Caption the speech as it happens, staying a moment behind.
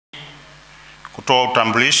kutoa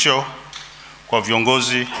utambulisho kwa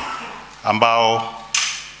viongozi ambao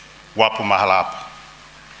wapo mahala hapa.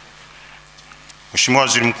 Mheshimiwa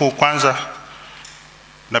Waziri Mkuu, kwanza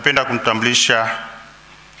napenda kumtambulisha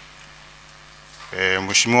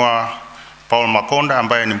Mheshimiwa Paul Makonda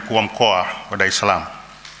ambaye ni mkuu wa mkoa wa Dar es Salaam.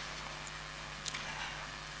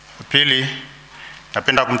 Pili,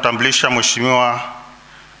 napenda kumtambulisha Mheshimiwa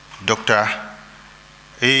Dr.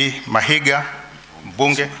 Mahiga,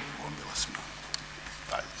 mbunge.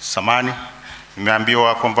 Samani,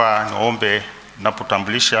 nimeambiwa kwamba niombe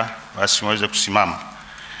napotambulisha basi muweze kusimama.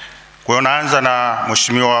 Kwa hiyo naanza na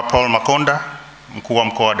Mheshimiwa Paul Makonda, mkuu wa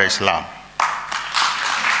mkoa wa Dar es Salaam.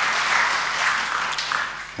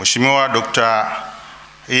 Mheshimiwa Dr.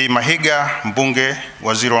 Mahiga, mbunge,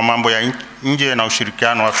 waziri wa mambo ya nje na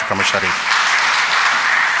ushirikiano wa Afrika Mashariki.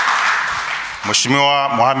 Mheshimiwa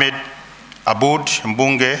Mohamed Aboud,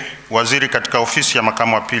 mbunge, waziri katika ofisi ya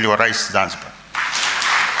makamu wa pili wa Rais Zanzibar.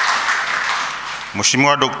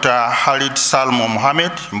 Mheshimiwa Dr. Khalid Salmo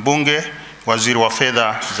Mohamed, mbunge, waziri wa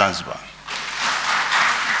fedha Zanzibar.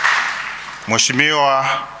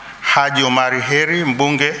 Mheshimiwa Haji Omari Heri,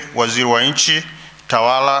 mbunge, waziri wa nchi,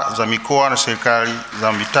 tawala za mikoa na serikali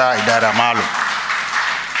za mitaa, idara maalum.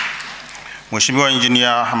 Mheshimiwa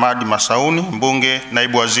Injinia Hamadi Masauni, mbunge,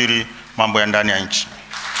 naibu waziri mambo ya ndani ya nchi.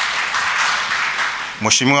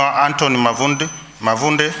 Mheshimiwa Anthony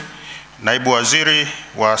Mavunde, naibu waziri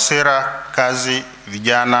wa sera, kazi,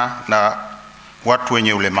 vijana na watu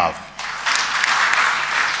wenye ulemavu.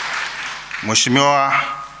 Mheshimiwa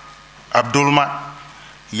Abdulma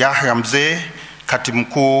Yahya Mzee, katibu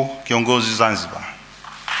mkuu kiongozi Zanzibar.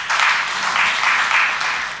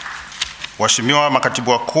 Waheshimiwa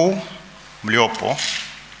makatibu wakuu mliopo,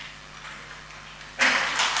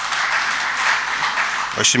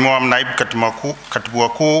 Waheshimiwa naibu katibu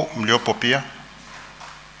wakuu mliopo pia,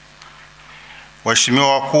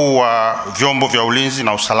 waheshimiwa wakuu wa vyombo vya ulinzi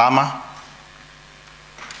na usalama,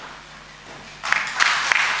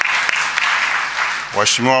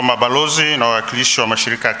 waheshimiwa mabalozi na wawakilishi wa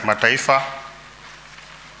mashirika ya kimataifa,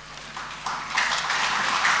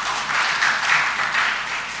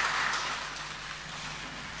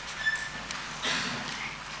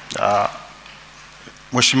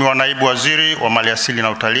 Mheshimiwa naibu waziri wa maliasili na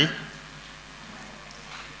utalii.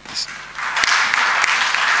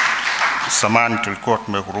 Samahani, tulikuwa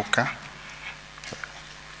tumehuruka.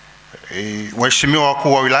 Waheshimiwa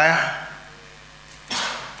wakuu wa wilaya,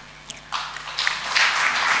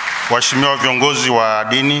 waheshimiwa viongozi wa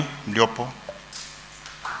dini mliopo,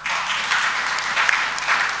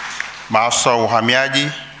 maafisa wa uhamiaji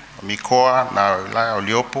wa mikoa na wilaya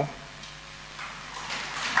waliopo,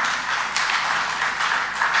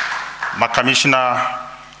 makamishna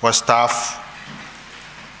wastaafu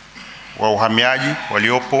wa uhamiaji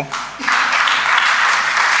waliopo,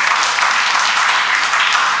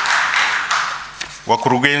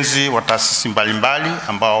 wakurugenzi wa taasisi mbalimbali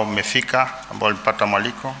ambao mmefika, ambao walipata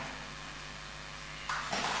mwaliko,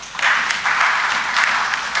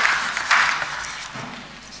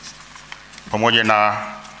 pamoja na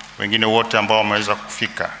wengine wote ambao wameweza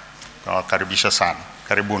kufika, nawakaribisha sana.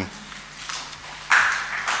 Karibuni.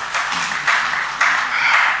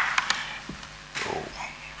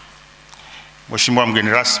 Mheshimiwa mgeni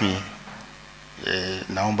rasmi,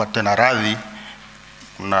 naomba tena radhi,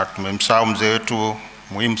 na tumemsahau mzee wetu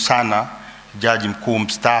muhimu sana, jaji mkuu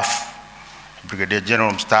mstaafu, Brigadier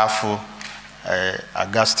General mstaafu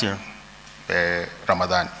Augustine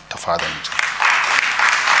Ramadhani. Tafadhali.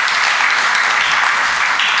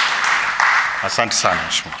 Asante sana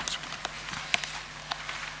mheshimiwa.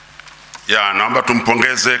 Naomba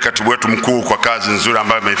tumpongeze katibu wetu mkuu kwa kazi nzuri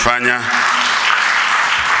ambayo ameifanya.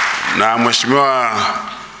 Na mheshimiwa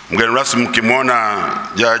mgeni rasmi, mkimwona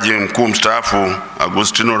jaji mkuu mstaafu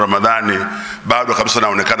Augustine Ramadhani, bado kabisa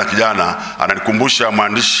anaonekana kijana. Ananikumbusha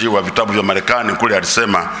mwandishi wa vitabu vya Marekani kule,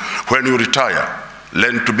 alisema when you retire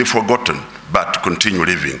learn to be forgotten but continue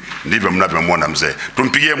living. Ndivyo mnavyomwona mzee.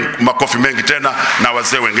 Tumpigie makofi mengi tena na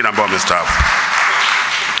wazee wengine ambao wamestaafu.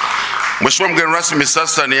 Mheshimiwa mgeni rasmi,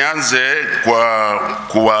 sasa nianze kwa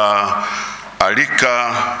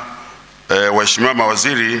kuwaalika waheshimiwa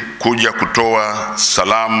mawaziri kuja kutoa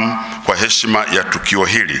salamu kwa heshima ya tukio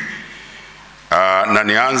hili. Na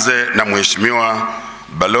nianze na Mheshimiwa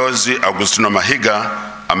Balozi Augustino Mahiga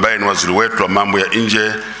ambaye ni waziri wetu wa mambo ya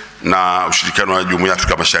nje na ushirikiano wa Jumuiya ya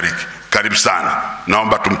Afrika Mashariki. Karibu sana.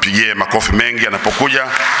 Naomba tumpigie makofi mengi anapokuja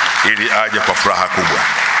ili aje kwa furaha kubwa.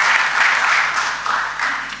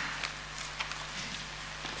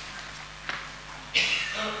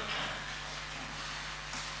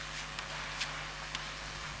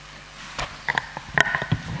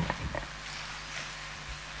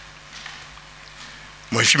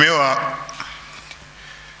 Mheshimiwa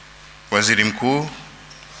Waziri Mkuu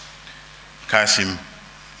Kassim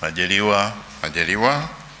Majaliwa,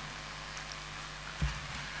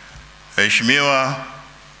 Mheshimiwa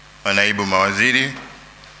manaibu mawaziri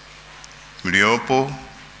mliopo,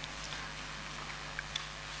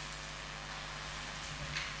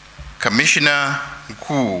 Kamishna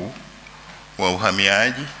Mkuu wa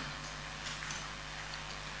Uhamiaji,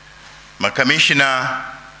 makamishna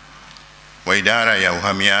wa idara ya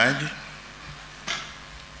uhamiaji,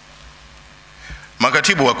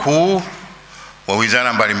 makatibu wakuu wa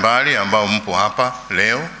wizara mbalimbali ambao mpo hapa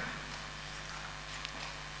leo,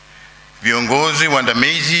 viongozi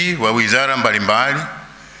waandamizi wa wizara mbalimbali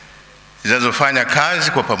zinazofanya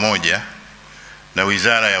kazi kwa pamoja na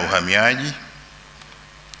wizara ya uhamiaji,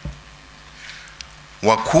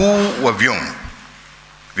 wakuu wa vyombo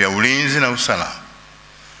vya ulinzi na usalama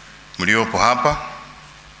mliopo hapa,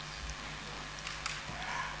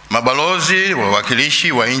 mabalozi,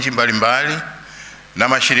 wawakilishi wa nchi mbalimbali na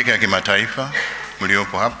mashirika ya kimataifa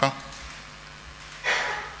mliopo hapa,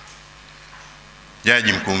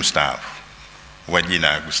 Jaji Mkuu mstaafu wa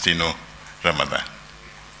jina Agustino Ramadhani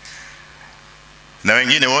na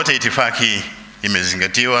wengine wote. Itifaki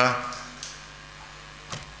imezingatiwa,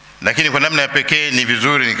 lakini kwa namna ya pekee ni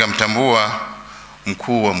vizuri nikamtambua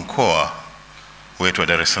mkuu wa mkoa wetu wa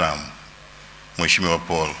Dar es Salaam, Mheshimiwa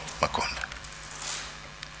Paul Makonda.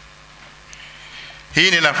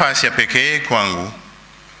 Hii ni nafasi ya pekee kwangu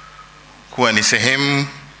kuwa ni sehemu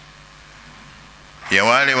ya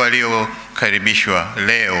wale waliokaribishwa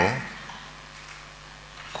leo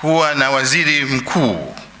kuwa na waziri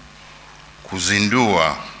mkuu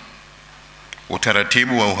kuzindua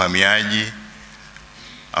utaratibu wa uhamiaji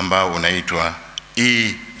ambao unaitwa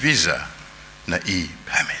e-visa na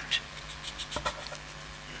e-permit.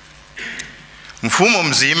 Mfumo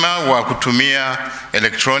mzima wa kutumia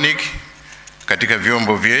electronic katika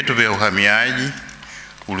vyombo vyetu vya uhamiaji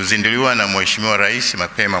ulizinduliwa na Mheshimiwa Rais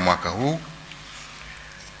mapema mwaka huu.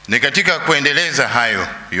 Ni katika kuendeleza hayo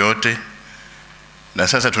yote, na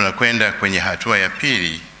sasa tunakwenda kwenye hatua ya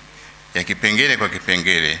pili ya kipengele kwa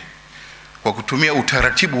kipengele kwa kutumia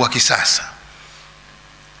utaratibu wa kisasa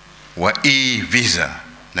wa e-visa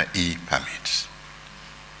na e-permits.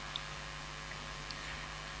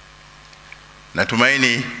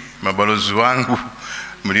 Natumaini mabalozi wangu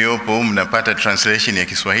mliopo mnapata translation ya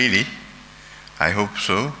Kiswahili. I hope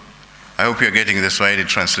so. I hope you are getting the Swahili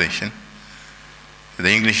translation. The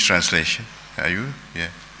English translation. Are you? Yeah.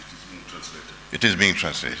 It is being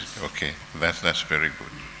translated. Okay. That's very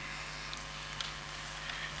good.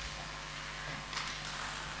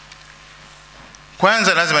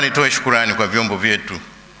 Kwanza lazima nitoe shukrani kwa vyombo vyetu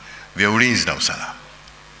vya ulinzi na usalama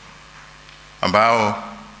ambao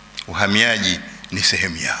uhamiaji ni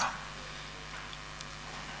sehemu yao.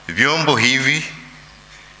 Vyombo hivi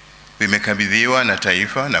vimekabidhiwa na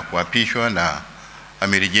taifa na kuapishwa na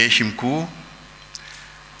Amiri Jeshi Mkuu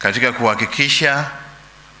katika kuhakikisha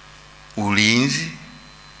ulinzi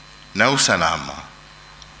na usalama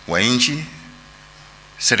wa nchi,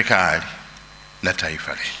 serikali na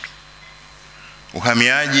taifa letu.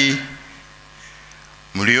 Uhamiaji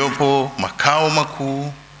mliopo makao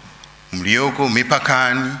makuu, mlioko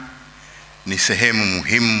mipakani ni sehemu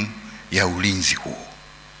muhimu ya ulinzi huo.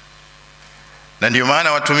 Na ndio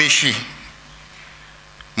maana watumishi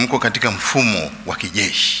mko katika mfumo wa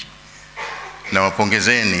kijeshi, na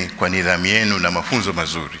wapongezeni kwa nidhamu yenu na mafunzo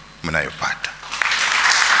mazuri mnayopata.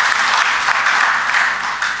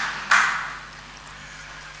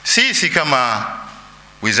 Sisi kama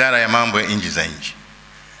Wizara ya Mambo ya Nchi za Nje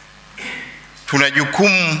tuna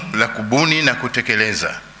jukumu la kubuni na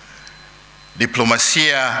kutekeleza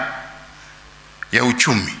diplomasia ya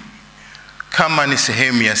uchumi kama ni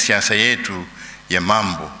sehemu ya siasa yetu ya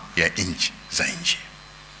mambo ya nchi za nje.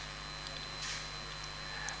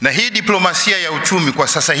 Na hii diplomasia ya uchumi kwa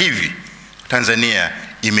sasa hivi Tanzania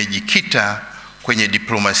imejikita kwenye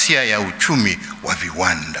diplomasia ya uchumi wa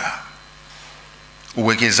viwanda,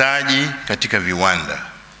 uwekezaji katika viwanda,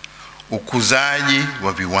 ukuzaji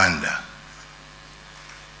wa viwanda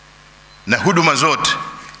na huduma zote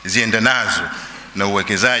ziendanazo na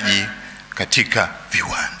uwekezaji katika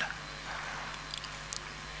viwanda.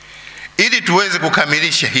 Ili tuweze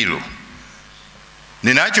kukamilisha hilo,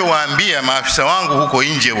 ninachowaambia maafisa wangu huko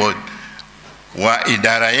nje wa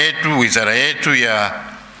idara yetu, wizara yetu ya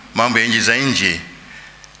mambo ya nchi za nje,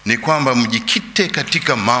 ni kwamba mjikite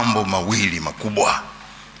katika mambo mawili makubwa.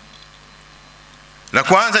 La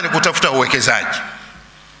kwanza ni kutafuta uwekezaji.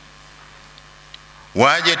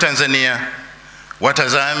 Waje Tanzania,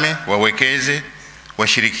 watazame, wawekeze,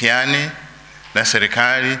 washirikiane na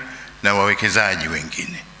serikali na wawekezaji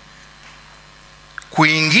wengine.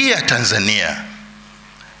 Kuingia Tanzania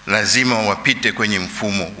lazima wapite kwenye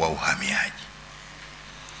mfumo wa uhamiaji.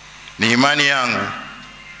 Ni imani yangu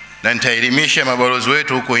na nitaelimisha mabalozi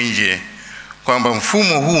wetu huko nje kwamba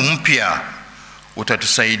mfumo huu mpya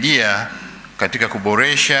utatusaidia katika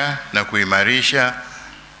kuboresha na kuimarisha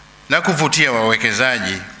na kuvutia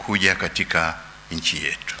wawekezaji kuja katika nchi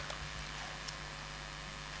yetu.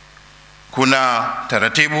 Kuna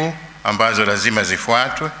taratibu ambazo lazima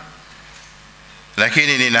zifuatwe,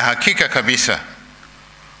 lakini nina hakika kabisa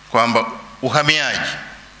kwamba uhamiaji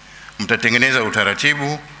mtatengeneza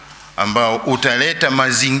utaratibu ambao utaleta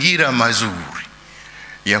mazingira mazuri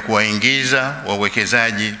ya kuwaingiza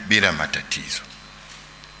wawekezaji bila matatizo.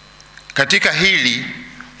 Katika hili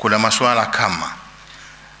kuna masuala kama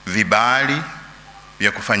vibali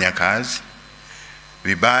vya kufanya kazi,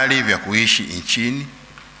 vibali vya kuishi nchini,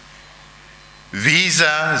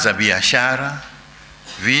 visa za biashara,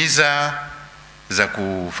 visa za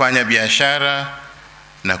kufanya biashara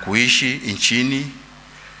na kuishi nchini.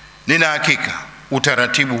 Nina hakika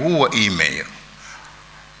utaratibu huu wa email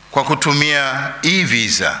kwa kutumia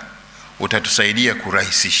e-visa utatusaidia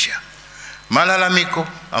kurahisisha malalamiko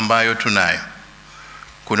ambayo tunayo.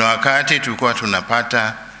 Kuna wakati tulikuwa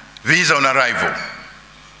tunapata visa on arrival,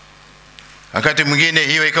 wakati mwingine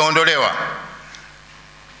hiyo ikaondolewa,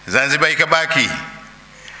 Zanzibar ikabaki,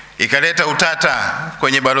 ikaleta utata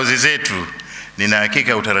kwenye balozi zetu. Nina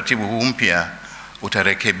hakika utaratibu huu mpya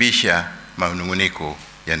utarekebisha manunguniko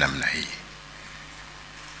ya namna hii.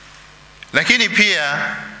 Lakini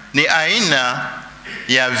pia ni aina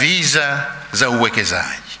ya visa za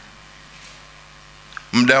uwekezaji,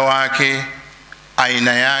 muda wake,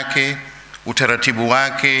 aina yake, utaratibu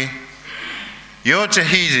wake, yote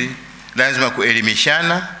hizi lazima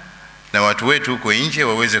kuelimishana na watu wetu huko nje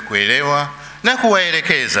waweze kuelewa na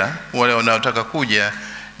kuwaelekeza wale wanaotaka kuja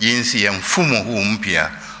jinsi ya mfumo huu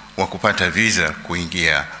mpya wa kupata visa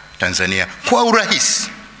kuingia Tanzania kwa urahisi.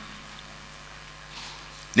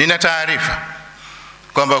 Nina taarifa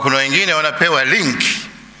kwamba kuna wengine wanapewa link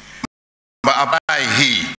apply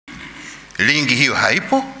hii, link hiyo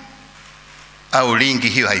haipo au link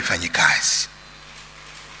hiyo haifanyi kazi.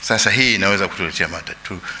 Sasa hii inaweza kutuletea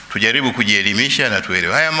matatizo. Tujaribu kujielimisha na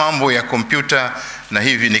tuelewe haya mambo ya kompyuta, na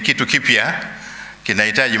hivi ni kitu kipya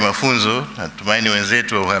kinahitaji mafunzo. Natumaini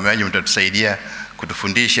wenzetu wa uhamiaji mtatusaidia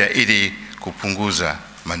kutufundisha ili kupunguza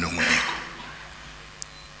manunguniko.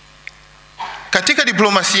 Katika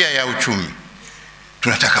diplomasia ya uchumi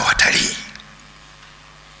tunataka watalii.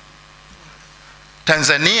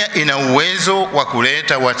 Tanzania ina uwezo wa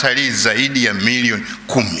kuleta watalii zaidi ya milioni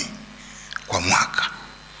 10 kwa mwaka,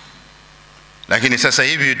 lakini sasa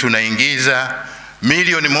hivi tunaingiza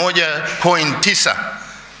milioni 1.9,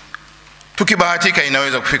 tukibahatika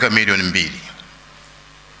inaweza kufika milioni 2.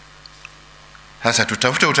 Sasa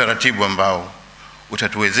tutafute utaratibu ambao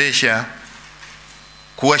utatuwezesha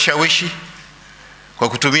kuwashawishi kwa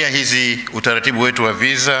kutumia hizi utaratibu wetu wa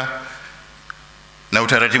visa na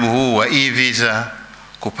utaratibu huu wa e-visa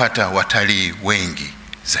kupata watalii wengi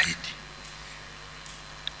zaidi.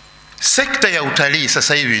 Sekta ya utalii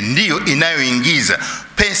sasa hivi ndiyo inayoingiza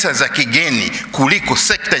pesa za kigeni kuliko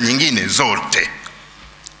sekta nyingine zote.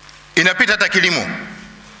 Inapita hata kilimo.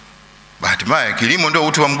 Bahati mbaya kilimo ndio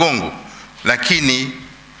uti wa mgongo, lakini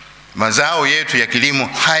mazao yetu ya kilimo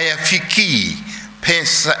hayafikii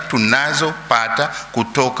pesa tunazopata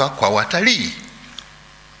kutoka kwa watalii.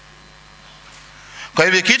 Kwa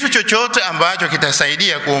hivyo kitu chochote ambacho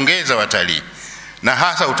kitasaidia kuongeza watalii na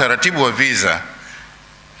hasa utaratibu wa visa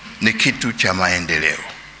ni kitu cha maendeleo.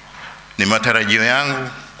 Ni matarajio yangu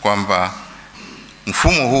kwamba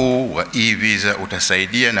mfumo huu wa e-visa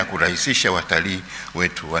utasaidia na kurahisisha watalii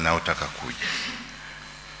wetu wanaotaka kuja.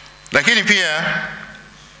 Lakini pia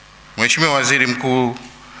Mheshimiwa Waziri Mkuu,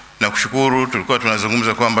 na kushukuru, tulikuwa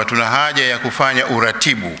tunazungumza kwamba tuna haja ya kufanya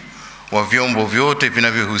uratibu wa vyombo vyote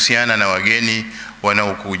vinavyohusiana na wageni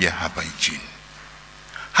wanaokuja hapa nchini.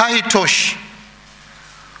 Haitoshi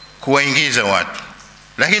kuwaingiza watu,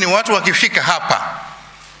 lakini watu wakifika hapa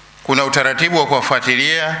kuna utaratibu wa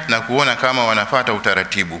kuwafuatilia na kuona kama wanafuata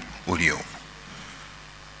utaratibu uliopo.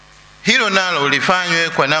 Hilo nalo lifanywe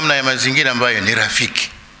kwa namna ya mazingira ambayo ni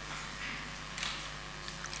rafiki.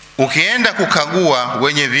 Ukienda kukagua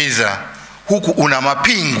wenye visa huku una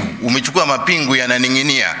mapingu, umechukua mapingu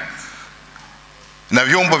yananing'inia, na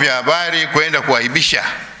vyombo vya habari kwenda kuaibisha,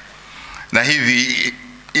 na hivi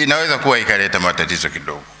inaweza kuwa ikaleta matatizo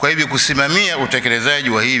kidogo. Kwa hivyo kusimamia utekelezaji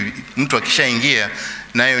wa hivi mtu akishaingia,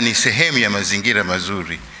 nayo ni sehemu ya mazingira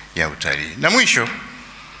mazuri ya utalii. Na mwisho,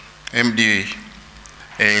 MD,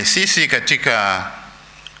 sisi katika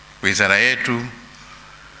wizara yetu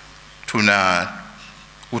tuna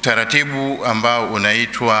utaratibu ambao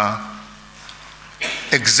unaitwa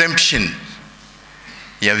exemption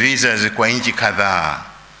ya visas kwa nchi kadhaa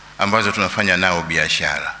ambazo tunafanya nao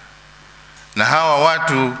biashara, na hawa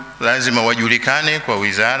watu lazima wajulikane kwa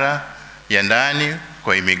wizara ya ndani,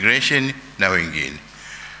 kwa immigration na wengine.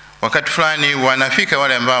 Wakati fulani wanafika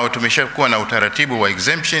wale ambao tumeshakuwa na utaratibu wa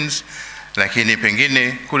exemptions, lakini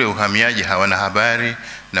pengine kule uhamiaji hawana habari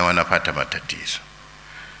na wanapata matatizo.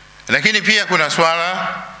 Lakini pia kuna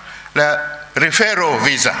swala la referral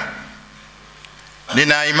visa.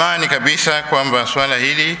 Nina imani kabisa kwamba swala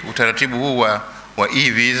hili, utaratibu huu wa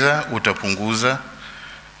e-visa utapunguza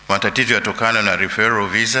matatizo yatokana na referral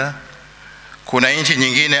visa. Kuna nchi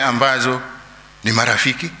nyingine ambazo ni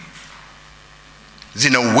marafiki,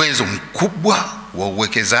 zina uwezo mkubwa wa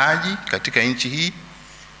uwekezaji katika nchi hii.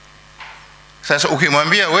 Sasa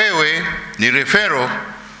ukimwambia wewe ni referral,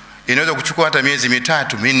 inaweza kuchukua hata miezi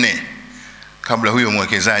 3-4 kabla huyo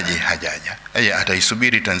mwekezaji hajaja.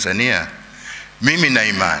 Ataisubiri Tanzania. Mimi na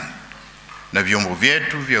imani na vyombo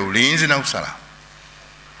vyetu vya ulinzi na usalama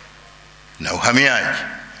na uhamiaji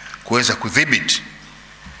kuweza kudhibiti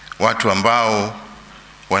watu ambao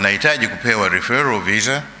wanahitaji kupewa referral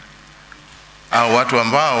visa au watu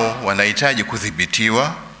ambao wanahitaji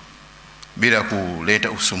kudhibitiwa bila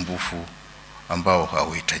kuleta usumbufu ambao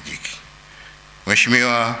hauhitajiki.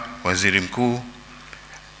 Mheshimiwa Waziri Mkuu,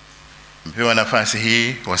 mpewa nafasi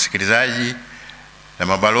hii, wasikilizaji na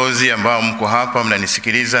mabalozi ambao mko hapa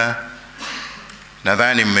mnanisikiliza,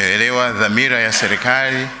 nadhani mmeelewa dhamira ya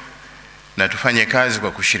serikali, na tufanye kazi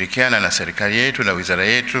kwa kushirikiana na serikali yetu na wizara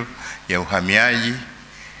yetu ya uhamiaji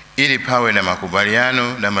ili pawe na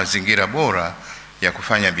makubaliano na mazingira bora ya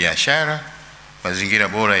kufanya biashara, mazingira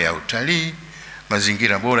bora ya utalii,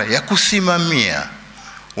 mazingira bora ya kusimamia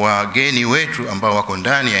wageni wetu ambao wako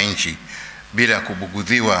ndani ya nchi bila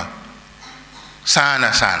kubugudhiwa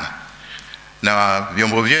sana, na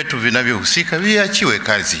vyombo vyetu vinavyohusika viachiwe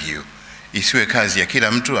kazi hiyo. Isiwe kazi ya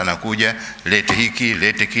kila mtu anakuja lete hiki,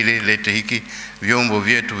 lete kile, lete hiki. Vyombo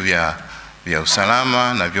vyetu vya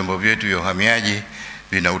usalama na vyombo vyetu vya uhamiaji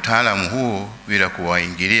vina utaalamu huo bila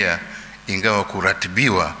kuwaingilia, ingawa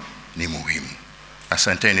kuratibiwa ni muhimu.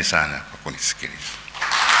 Asanteni sana kwa kunisikiliza.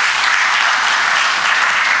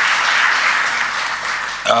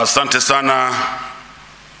 Asante sana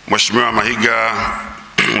Mheshimiwa Mahiga,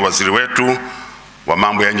 waziri wetu wa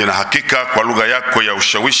mambo ya nje, na hakika kwa lugha yako ya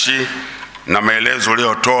ushawishi na maelezo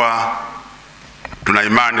uliyotoa, tuna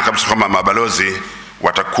imani kabisa kwamba mabalozi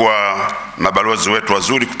watakuwa mabalozi wetu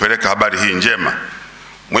wazuri kupeleka habari hii njema.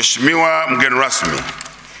 Mheshimiwa mgeni rasmi,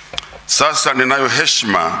 sasa ninayo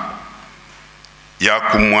heshima ya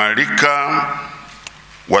kumwalika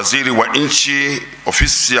waziri wa nchi,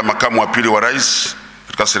 ofisi ya makamu wa pili wa rais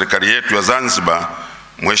katika serikali yetu ya Zanzibar,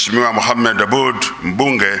 Mheshimiwa Mohamed Aboud,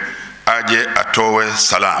 mbunge, aje atoe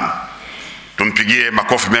salamu. Tumpigie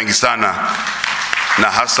makofi mengi sana,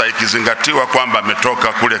 na hasa ikizingatiwa kwamba ametoka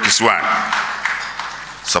kule kisiwani.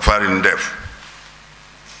 Safari ni ndefu.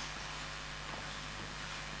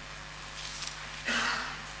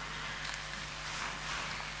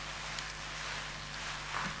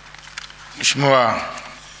 Mheshimiwa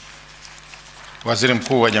Waziri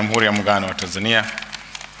Mkuu wa Jamhuri ya Muungano wa Tanzania,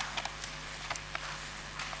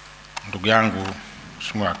 ndugu yangu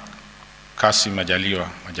Mheshimiwa Kassim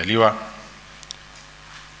Majaliwa,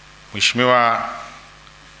 Mheshimiwa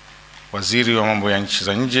Waziri wa Mambo ya Nchi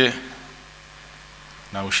za Nje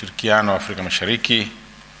na Ushirikiano wa Afrika Mashariki,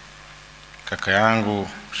 kaka yangu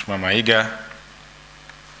Mheshimiwa Mahiga,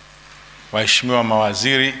 waheshimiwa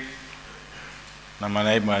mawaziri na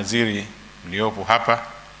manaibu mawaziri mliopo hapa,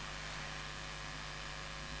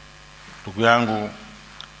 ndugu yangu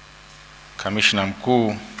Kamishna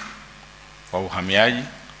Mkuu wa Uhamiaji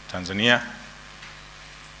Tanzania,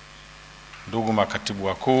 ndugu makatibu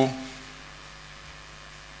wakuu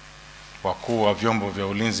wa vyombo vya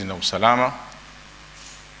ulinzi na usalama,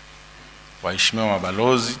 waheshimiwa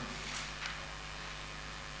mabalozi,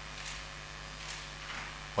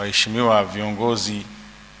 waheshimiwa viongozi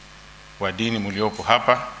wa dini mliopo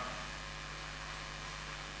hapa,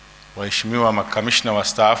 waheshimiwa makamishna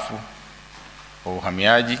wastaafu wa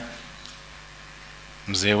uhamiaji,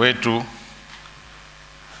 mzee wetu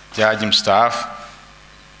jaji mstaafu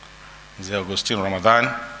Mzee Augustino Ramadhani,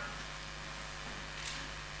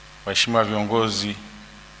 waheshimiwa viongozi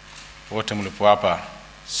wote mlipo hapa,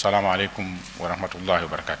 assalamu alaikum wa rahmatullahi wa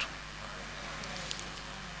barakatuh.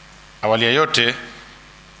 Awali ya yote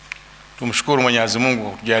tumshukuru Mwenyezi Mungu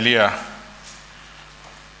kwa kutujalia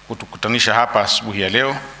kutukutanisha hapa asubuhi ya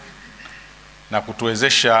leo na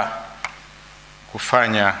kutuwezesha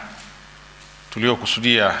kufanya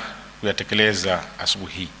tuliokusudia kuyatekeleza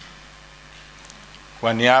asubuhi hii.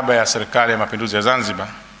 Kwa niaba ya Serikali ya Mapinduzi ya Zanzibar,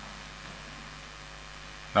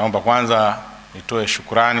 naomba kwanza nitoe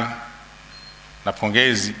shukrani na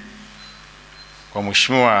pongezi kwa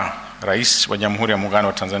Mheshimiwa Rais wa Jamhuri ya Muungano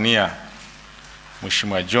wa Tanzania,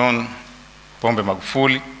 Mheshimiwa John Pombe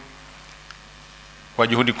Magufuli, kwa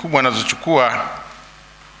juhudi kubwa anazochukua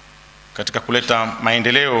katika kuleta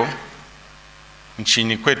maendeleo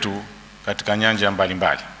nchini kwetu katika nyanja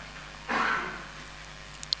mbalimbali.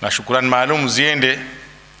 Na shukrani maalum ziende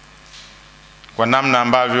kwa namna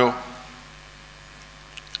ambavyo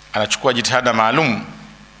anachukua jitihada maalum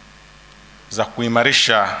za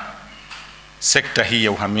kuimarisha sekta hii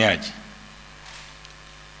ya uhamiaji.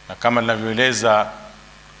 Na kama linavyoeleza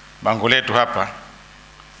bango letu hapa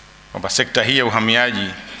kwamba sekta hii ya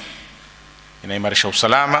uhamiaji inaimarisha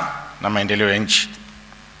usalama na maendeleo ya nchi.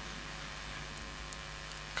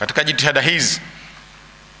 Katika jitihada hizi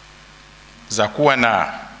za kuwa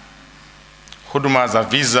na huduma za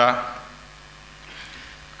visa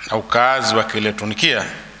na ukaazi wa kielektronikia,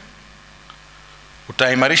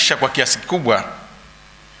 utaimarisha kwa kiasi kikubwa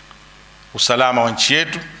usalama wa nchi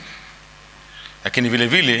yetu, lakini vile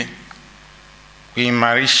vile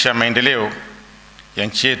kuimarisha maendeleo ya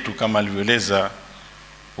nchi yetu kama alivyoeleza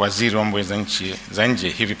Waziri wa Mambo za Nje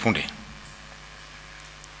hivi punde.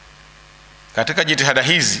 Katika jitihada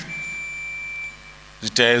hizi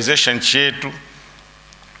zitawezesha nchi yetu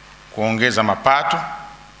kuongeza mapato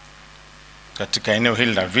katika eneo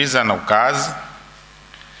hili la visa na ukaazi,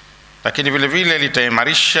 lakini vile vile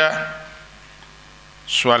litaimarisha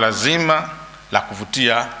suala zima la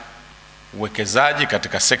kuvutia uwekezaji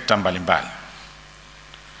katika sekta mbalimbali.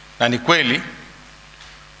 Na ni kweli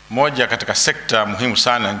moja katika sekta muhimu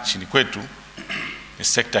sana nchini kwetu ni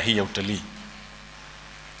sekta hii ya utalii.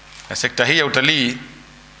 Na sekta hii ya utalii,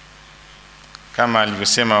 kama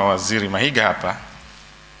alivyosema Waziri Mahiga hapa,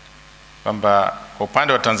 kwamba kwa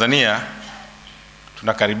upande wa Tanzania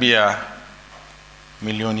tunakaribia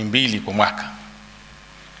milioni 2 kwa mwaka,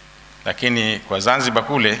 lakini kwa Zanzibar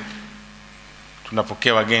kule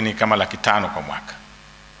tunapokea wageni kama 500,000 kwa mwaka.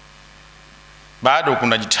 Bado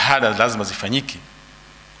kuna jitihada lazima zifanyike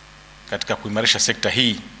katika kuimarisha sekta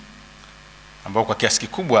hii ambayo kwa kiasi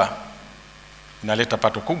kikubwa inaleta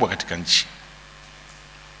pato kubwa katika nchi.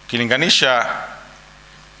 Ukilinganisha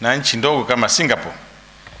na nchi ndogo kama Singapore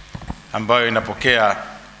ambayo inapokea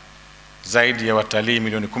zaidi ya watalii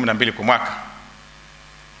milioni 12 kwa mwaka,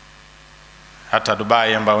 hata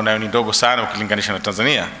Dubai ambayo nayo ni ndogo sana ukilinganisha na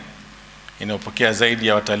Tanzania inayopokea zaidi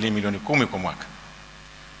ya watalii milioni 10 kwa mwaka.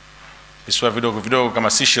 Visiwa vidogo vidogo kama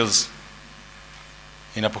Seychelles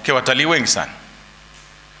inapokea watalii wengi sana.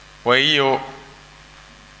 Kwa hiyo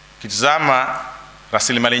kitazama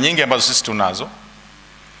rasilimali nyingi ambazo sisi tunazo,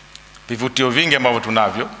 vivutio vingi ambavyo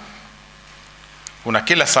tunavyo, kuna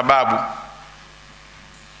kila sababu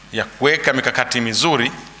ya kuweka mikakati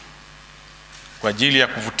mizuri kwa ajili ya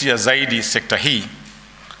kuvutia zaidi sekta hii,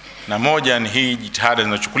 na moja ni hii jitihada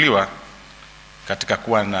zinazochukuliwa katika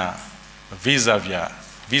kuwa na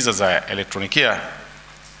visa za elektronikia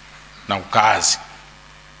na ukaazi.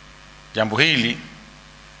 Jambo hili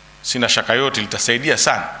sina shaka yote litasaidia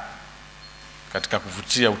sana katika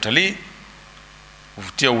kuvutia utalii,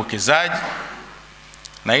 kuvutia uwekezaji,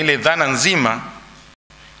 na ile dhana nzima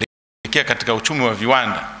kuelekea katika uchumi wa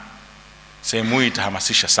viwanda. Sehemu hii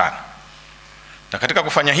itahamasisha sana, na katika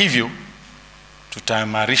kufanya hivyo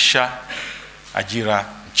tutaimarisha ajira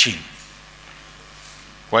nchini.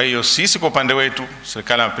 Kwa hiyo sisi kwa upande wetu,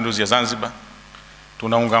 Serikali ya Mapinduzi ya Zanzibar,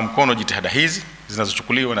 tunaunga mkono jitihada hizi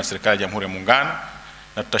zinazochukuliwa na Serikali ya Jamhuri ya Muungano,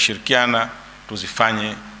 na tutashirikiana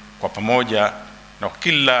tuzifanye kwa pamoja, na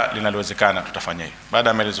kila linalowezekana tutafanya hivyo. Baada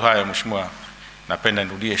ya maelezo haya, Mheshimiwa, napenda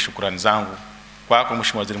nirudie shukrani zangu kwako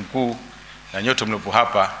Mheshimiwa Waziri Mkuu na nyote mliopo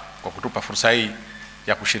hapa kwa kutupa fursa hii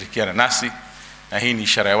ya kushirikiana nasi, na hii ni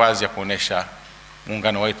ishara ya wazi ya kuonesha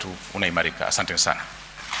muungano wetu unaimarika. Asante sana.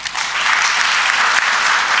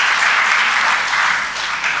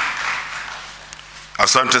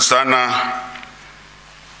 Asante sana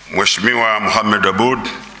Mheshimiwa Mohamed Aboud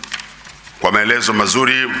kwa maelezo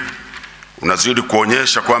mazuri. Unazidi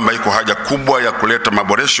kuonyesha kwamba iko haja kubwa ya kuleta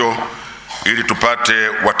maboresho ili tupate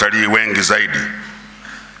watalii wengi zaidi.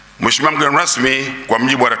 Mheshimiwa mgeni rasmi, kwa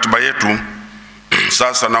mujibu wa ratiba yetu,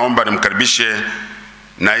 sasa naomba nimkaribishe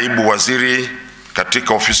naibu waziri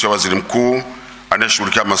katika ofisi ya Waziri Mkuu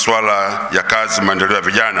anayeshughulikia masuala ya kazi, maendeleo ya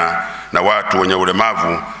vijana na watu wenye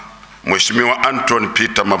ulemavu, Mheshimiwa Anton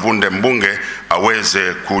Peter Mavunde Mbunge,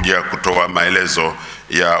 aweze kuja kutoa maelezo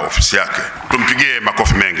ya ofisi yake. Tumpigie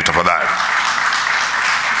makofi mengi tafadhali.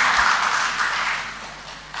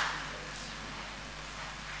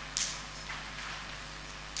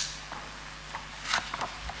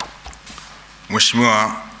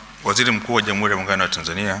 Mheshimiwa Waziri Mkuu wa Jamhuri ya Muungano wa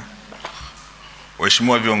Tanzania,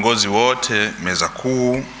 waheshimiwa viongozi wote meza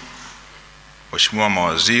kuu, waheshimiwa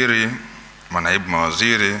mawaziri, manaibu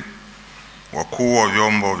mawaziri, wakuu wa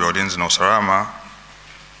vyombo vya ulinzi na usalama,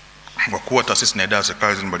 wakuu wa taasisi na idara za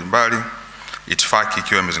serikali mbalimbali, itifaki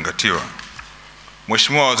ikiwa imezingatiwa.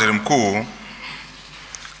 Mheshimiwa Waziri Mkuu,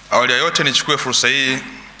 awali ya yote nichukue fursa hii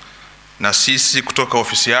na sisi kutoka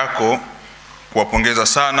ofisi yako kuwapongeza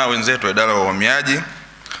sana wenzetu wa idara ya uhamiaji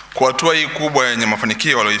kwa hatua hii kubwa yenye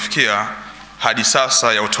mafanikio walioifikia hadi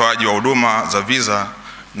sasa ya utoaji wa huduma za visa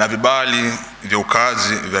na vibali vya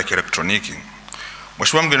ukaazi vya kielektoniki.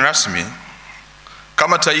 Mheshimiwa mgeni rasmi,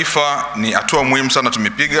 kama taifa ni hatua muhimu sana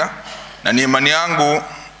tumepiga, na ni imani yangu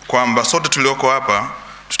kwamba sote tulioko hapa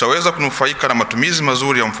tutaweza kunufaika na matumizi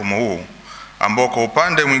mazuri ya mfumo huu ambao kwa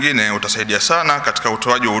upande mwingine utasaidia sana katika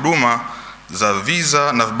utoaji wa huduma za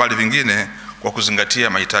visa na vibali vingine kwa kuzingatia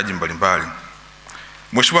mahitaji mbalimbali.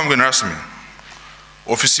 Mheshimiwa mgeni rasmi,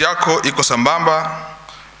 ofisi yako iko sambamba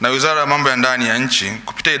na Wizara ya Mambo ya Ndani ya nchi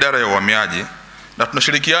kupitia idara ya uhamiaji, na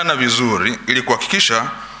tunashirikiana vizuri ili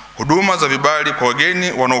kuhakikisha huduma za vibali kwa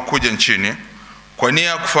wageni wanaokuja nchini kwa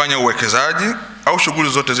nia kufanya uwekezaji au shughuli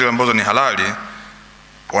zote zile ambazo ni halali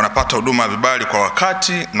wanapata huduma ya vibali kwa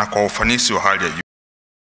wakati na kwa ufanisi wa hali ya juu.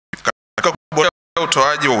 Katika kuboresha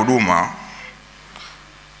utoaji wa huduma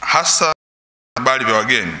hasa vibali vya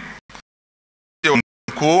wageni,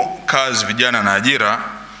 Mkuu, kazi, vijana na ajira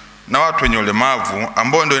na watu wenye ulemavu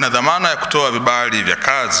ambao ndio ina dhamana ya kutoa vibali vya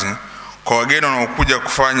kazi kwa wageni wanaokuja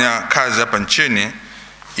kufanya kazi hapa nchini,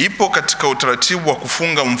 ipo katika utaratibu wa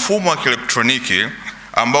kufunga mfumo wa kielektroniki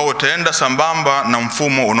ambao utaenda sambamba na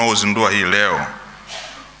mfumo unaozindua hii leo.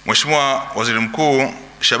 Mheshimiwa Waziri Mkuu,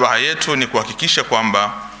 shabaha yetu ni kuhakikisha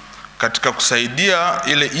kwamba katika kusaidia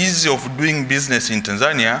ile ease of doing business in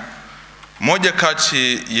Tanzania, moja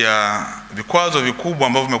kati ya vikwazo vikubwa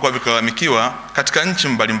ambavyo vimekuwa vikilalamikiwa katika nchi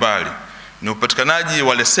mbalimbali ni upatikanaji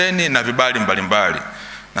wa leseni na vibali mbalimbali.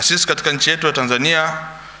 Na sisi katika nchi yetu ya Tanzania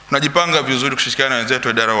tunajipanga vizuri kushirikiana na wenzetu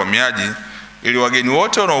wa idara ya uhamiaji ili wageni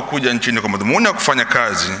wote wanaokuja nchini kwa madhumuni ya kufanya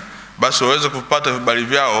kazi basi waweze kupata vibali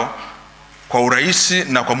vyao kwa urahisi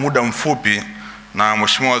na kwa muda mfupi. Na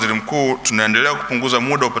Mheshimiwa Waziri Mkuu, tunaendelea kupunguza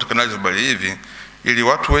muda wa upatikanaji vibali hivi ili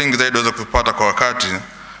watu wengi zaidi waweze kupata kwa wakati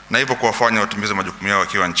na hivyo kuwafanya watimize majukumu yao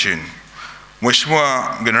wakiwa nchini.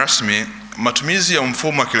 Mheshimiwa mgeni rasmi, matumizi ya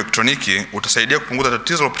mfumo wa kielektroniki utasaidia kupunguza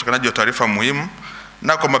tatizo la upatikanaji wa taarifa muhimu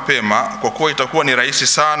na kwa mapema, kwa kuwa itakuwa ni rahisi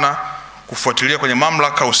sana kufuatilia kwenye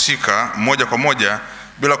mamlaka husika moja kwa moja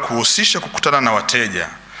bila kuhusisha kukutana na wateja.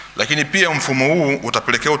 Lakini pia mfumo huu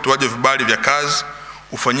utapelekea utoaji wa vibali vya kazi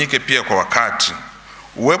ufanyike pia kwa wakati.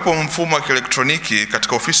 Uwepo wa mfumo wa kielektroniki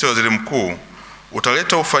katika ofisi ya Waziri Mkuu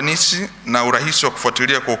utaleta ufanisi na urahisi wa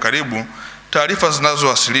kufuatilia kwa ukaribu taarifa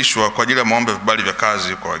zinazowasilishwa kwa ajili ya maombi ya vibali vya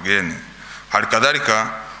kazi kwa wageni. Halikadhalika,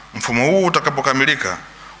 mfumo huu utakapokamilika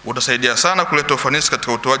utasaidia sana kuleta ufanisi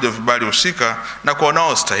katika utoaji wa vibali husika na kwa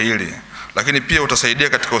wanaostahili, lakini pia utasaidia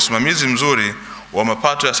katika usimamizi mzuri wa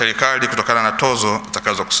mapato ya serikali kutokana na tozo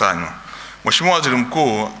zitakazokusanywa. Mheshimiwa Waziri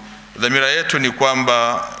Mkuu, dhamira yetu ni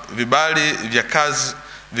kwamba vibali vya kazi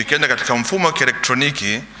vikienda katika mfumo wa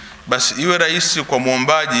kielektroniki basi iwe rahisi kwa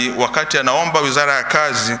muombaji wakati anaomba Wizara ya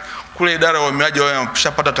Kazi kule idara ya uhamiaji wao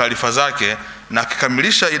wameshapata taarifa zake, na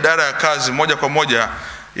akikamilisha idara ya kazi moja kwa moja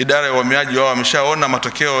idara ya uhamiaji wao wameshaona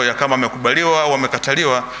matokeo ya kama amekubaliwa au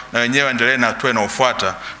amekataliwa, na wenyewe endelee na hatua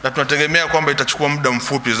inayofuata, na tunategemea kwamba itachukua muda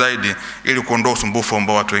mfupi zaidi ili kuondoa usumbufu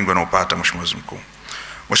ambao watu wengi wanaopata. Mheshimiwa Waziri Mkuu,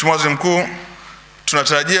 Mheshimiwa Waziri Mkuu,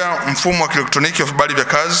 tunatarajia mfumo wa kielektroniki wa vibali vya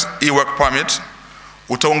kazi e-work permit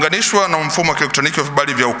utaunganishwa na mfumo wa kielektroniki wa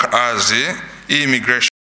vibali vya ukaazi e-immigration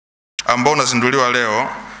ambao unazinduliwa leo,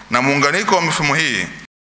 na muunganiko wa mifumo hii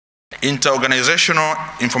interorganizational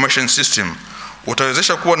information system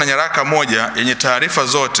utawezesha kuwa na nyaraka moja yenye taarifa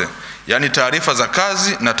zote, yani taarifa za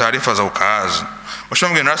kazi na taarifa za ukaazi.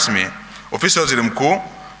 Mheshimiwa mgeni rasmi, ofisi ya Waziri Mkuu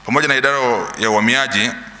pamoja na idara ya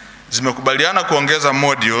uhamiaji zimekubaliana kuongeza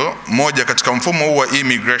module moja katika mfumo huu wa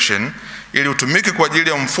e-immigration ili utumike kwa ajili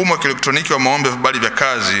ya mfumo wa kielektroniki wa maombi ya vibali vya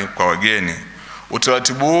kazi kwa wageni.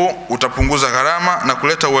 Utaratibu huu utapunguza gharama na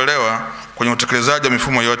kuleta uelewa kwenye utekelezaji wa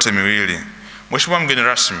mifumo yote miwili. Mheshimiwa mgeni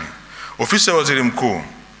rasmi, ofisi ya Waziri Mkuu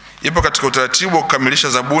ipo katika utaratibu wa kukamilisha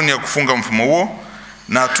zabuni ya kufunga mfumo huo,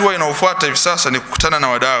 na hatua inayofuata hivi sasa ni kukutana na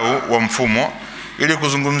wadau wa mfumo ili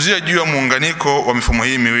kuzungumzia juu ya muunganiko wa mifumo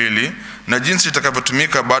hii miwili na jinsi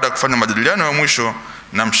itakavyotumika baada ya kufanya majadiliano ya mwisho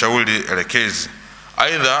na mshauri elekezi.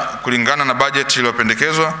 Aidha, kulingana na bajeti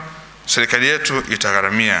iliyopendekezwa, serikali yetu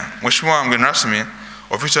itagharamia. Mheshimiwa mgeni rasmi,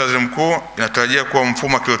 ofisi ya Waziri Mkuu inatarajia kuwa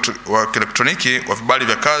mfumo wa kielektroniki wa vibali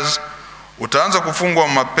vya kazi utaanza kufungwa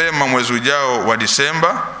mapema mwezi ujao wa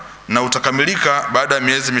Disemba na utakamilika baada ya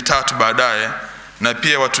miezi 3 baadaye, na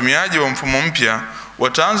pia watumiaji wa mfumo mpya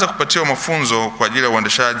wataanza kupatiwa mafunzo kwa ajili ya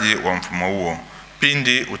uendeshaji wa mfumo huo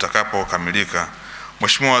pindi utakapokamilika.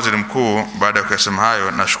 Mheshimiwa Waziri Mkuu, baada ya kusema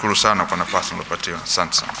hayo, nashukuru sana kwa nafasi niliyopatiwa.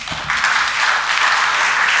 Asante sana.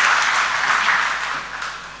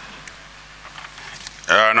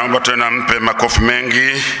 Naomba tena mpe makofi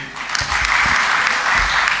mengi.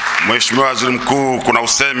 Mheshimiwa Waziri Mkuu, kuna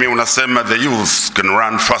usemi unasema the youth can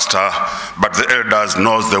run faster but the elders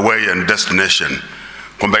knows the way and destination.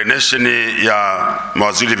 Combination ya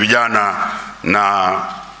mawaziri vijana na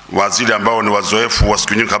waziri ambao ni wazoefu wa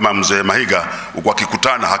siku nyingi kama mzee Mahiga,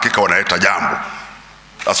 wakikutana hakika wanaleta jambo.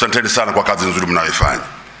 Asanteni sana kwa kazi nzuri mnayoifanya.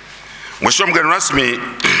 Mheshimiwa mgeni rasmi,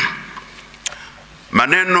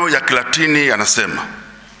 maneno ya Kilatini yanasema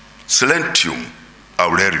silentium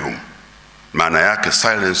aurelium, maana yake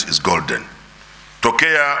silence is golden.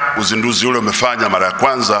 Tokea uzinduzi ule umefanya mara ya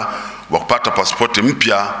kwanza wa kupata pasipoti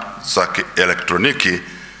mpya za kielektroniki,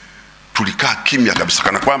 tulikaa kimya kabisa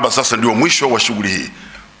kana kwamba sasa ndio mwisho wa shughuli hii.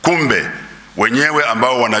 Kumbe wenyewe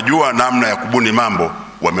ambao wanajua namna ya kubuni mambo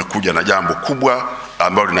wamekuja na jambo kubwa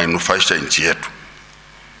ambalo linainufaisha nchi yetu.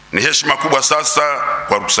 Ni heshima kubwa sasa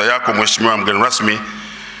kwa ruhusa yako Mheshimiwa mgeni rasmi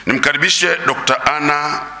nimkaribishe Dr.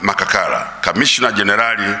 Anna Makakala, Kamishna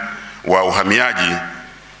Jenerali wa Uhamiaji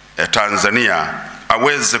Tanzania,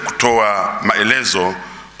 aweze kutoa maelezo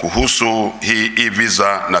kuhusu hii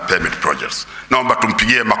e-visa na permit projects. Naomba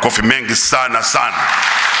tumpigie makofi mengi sana sana.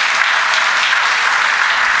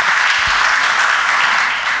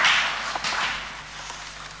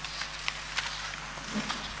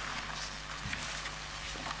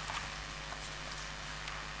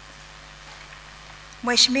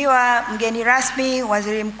 Mheshimiwa mgeni rasmi,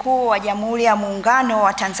 Waziri Mkuu wa Jamhuri ya Muungano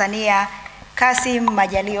wa Tanzania Kassim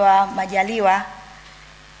Majaliwa,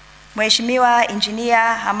 Mheshimiwa Injinia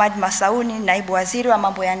Hamad Masauni, Naibu Waziri wa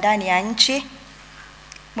Mambo ya Ndani ya Nchi,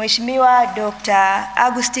 Mheshimiwa Dr.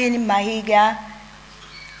 Augustine Mahiga,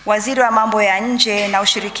 Waziri wa Mambo ya Nje na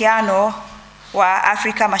Ushirikiano wa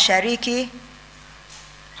Afrika Mashariki,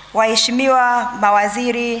 waheshimiwa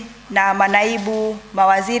mawaziri na manaibu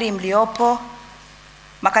mawaziri mliopo,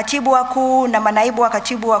 makatibu wakuu na manaibu wa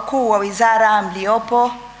katibu wakuu wa wizara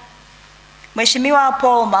mliopo, Mheshimiwa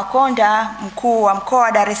Paul Makonda, mkuu wa mkoa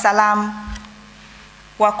wa Dar es Salaam,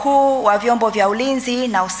 wakuu wa vyombo vya ulinzi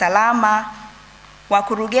na usalama,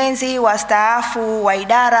 wakurugenzi wastaafu wa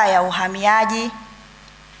idara ya uhamiaji,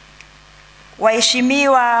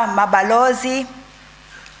 waheshimiwa mabalozi,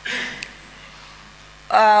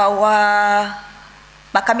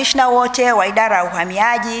 makamishna wote wa idara ya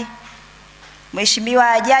uhamiaji,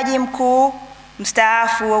 Mheshimiwa Jaji Mkuu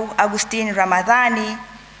mstaafu Augustine Ramadhani,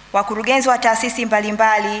 wakurugenzi wa taasisi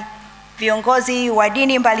mbalimbali, viongozi wa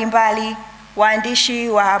dini mbalimbali, waandishi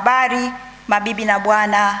wa habari, mabibi na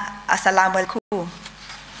bwana, asalamu alaykum.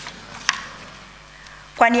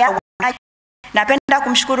 Kwa niaba, napenda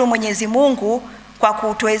kumshukuru Mwenyezi Mungu kwa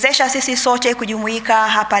kutuwezesha sisi sote kujumuika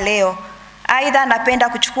hapa leo. Aidha, napenda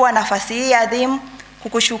kuchukua nafasi hii adhimu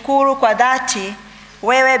kukushukuru kwa dhati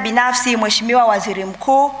wewe binafsi Mheshimiwa Waziri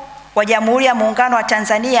Mkuu wa Jamhuri ya Muungano wa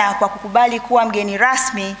Tanzania kwa kukubali kuwa mgeni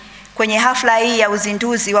rasmi kwenye hafla hii ya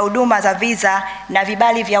uzinduzi wa huduma za visa na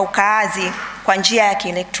vibali vya ukaazi kwa njia ya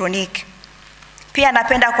kielektroniki. Pia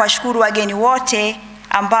napenda kuwashukuru wageni wote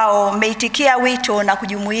ambao mmeitikia wito na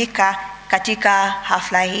kujumuika katika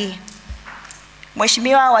hafla hii.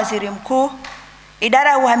 Mheshimiwa Waziri Mkuu, idara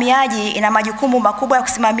ya uhamiaji ina majukumu makubwa ya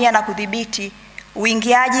kusimamia na kudhibiti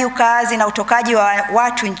uingiaji, ukaazi na utokaji wa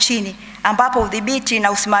watu nchini, ambapo udhibiti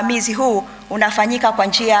na usimamizi huu unafanyika kwa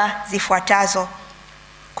njia zifuatazo: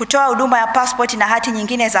 kutoa huduma ya passport na hati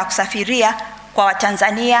nyingine za kusafiria kwa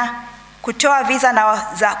Watanzania, kutoa visa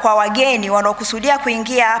kwa wageni wanaokusudia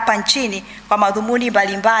kuingia hapa nchini kwa madhumuni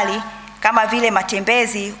mbalimbali kama vile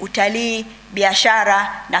matembezi, utalii,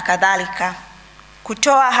 biashara na kadhalika,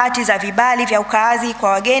 kutoa hati za vibali vya ukaazi kwa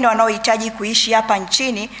wageni wanaohitaji kuishi hapa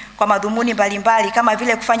nchini kwa madhumuni mbalimbali kama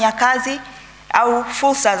vile kufanya kazi au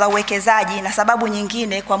fursa za uwekezaji na sababu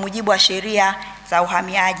nyingine kwa mujibu wa sheria za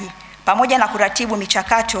uhamiaji, pamoja na kuratibu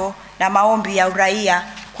michakato na maombi ya uraia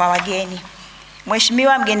kwa wageni.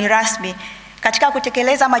 Mheshimiwa mgeni rasmi, katika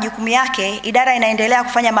kutekeleza majukumu yake, idara inaendelea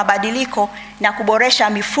kufanya mabadiliko na kuboresha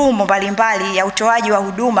mifumo mbalimbali ya utoaji wa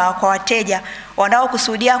huduma kwa wateja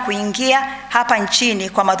wanaokusudia kuingia hapa nchini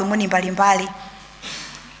kwa madhumuni mbalimbali,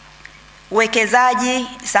 uwekezaji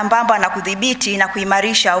sambamba na kudhibiti na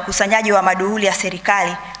kuimarisha ukusanyaji wa maduhuli ya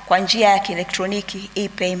serikali kwa njia ya kielektroniki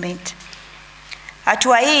e-payment.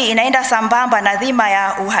 Hatua hii inaenda sambamba na dhima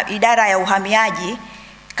ya idara ya uhamiaji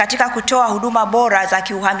katika kutoa huduma bora za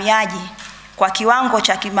kiuhamiaji kwa kiwango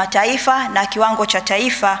cha kimataifa na kiwango cha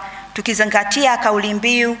taifa, tukizingatia kauli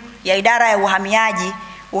mbiu ya idara ya uhamiaji,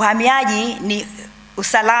 uhamiaji ni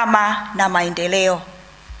usalama na maendeleo.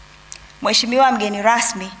 Mheshimiwa mgeni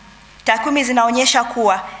rasmi, takwimu zinaonyesha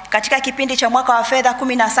kuwa katika kipindi cha mwaka wa fedha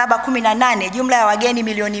 17-18 jumla ya wageni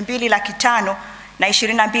milioni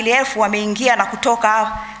 2,522,000 wameingia na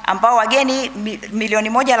kutoka, ambao wageni milioni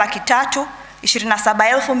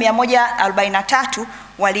 1,327,143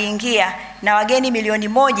 waliingia na wageni milioni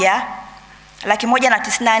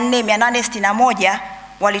 1,194,861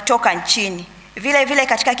 walitoka nchini. Vile vile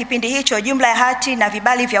katika kipindi hicho jumla ya hati na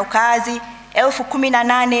vibali vya ukaazi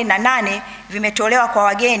 18,008 vimetolewa kwa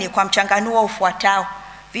wageni kwa mchanganuo ufuatao: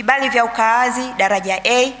 vibali vya ukaazi daraja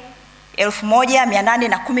A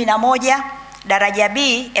 1,811, daraja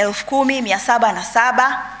B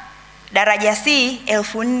 10,707, daraja C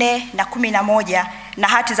 4,011 na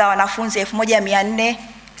hati za wanafunzi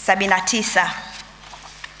 1,479.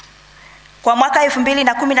 Kwa mwaka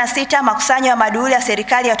 2016 makusanyo ya maduhuli ya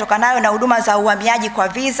serikali yatokanayo na huduma za uhamiaji kwa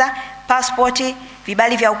visa, pasipoti,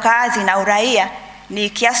 vibali vya ukaazi na uraia ni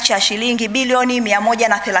kiasi cha shilingi bilioni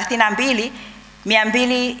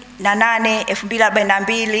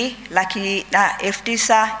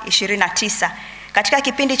 132,208,242,929. Katika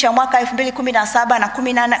kipindi cha mwaka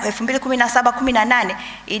 2017-18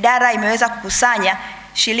 idara imeweza kukusanya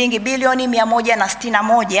shilingi bilioni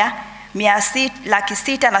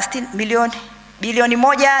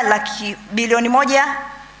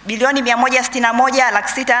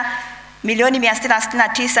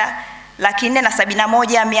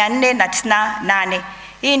 1,160,669,471,498.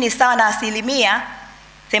 Hii ni sawa na asilimia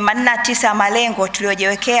 89 ya malengo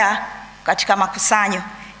tuliyojiwekea katika makusanyo.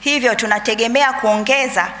 Hivyo tunategemea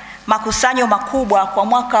kuongeza makusanyo makubwa kwa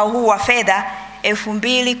mwaka huu wa fedha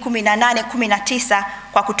 2018-19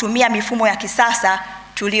 kwa kutumia mifumo ya kisasa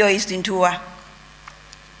tuliyoizindua.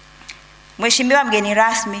 Mheshimiwa mgeni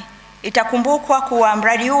rasmi, itakumbukwa kuwa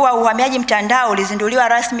mradi huu wa uhamiaji mtandao ulizinduliwa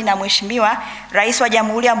rasmi na Mheshimiwa Rais wa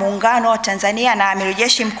Jamhuri ya Muungano wa Tanzania na Amiri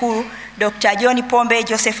Jeshi Mkuu Dr. John Pombe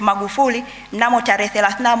Joseph Magufuli mnamo tarehe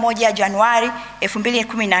 31 Januari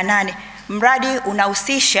 2018. Mradi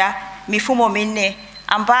unahusisha mifumo minne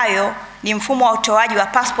ambayo ni mfumo wa utoaji wa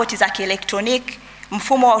pasipoti za kielektroniki,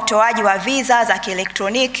 mfumo wa utoaji wa visa za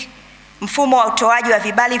kielektroniki, mfumo wa utoaji wa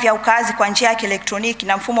vibali vya ukaazi kwa njia ya kielektroniki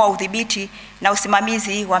na mfumo wa udhibiti na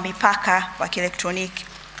usimamizi wa mipaka wa kielektroniki.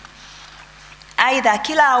 Aidha,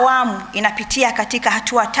 kila awamu inapitia katika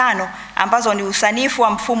hatua 5 ambazo ni usanifu wa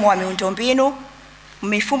mfumo wa miundombinu,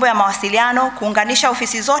 mifumo ya mawasiliano, kuunganisha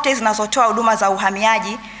ofisi zote zinazotoa huduma za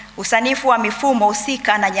uhamiaji, usanifu wa mifumo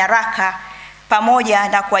husika na nyaraka, pamoja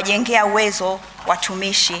na kuwajengea uwezo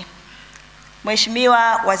watumishi.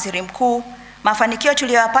 Mheshimiwa Waziri Mkuu, mafanikio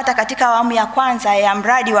tuliyoyapata katika awamu ya kwanza ya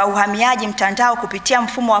mradi wa uhamiaji mtandao kupitia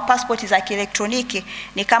mfumo wa pasipoti za kielektroniki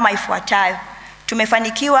ni kama ifuatayo.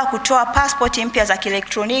 Tumefanikiwa kutoa pasipoti mpya za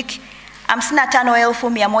kielektroniki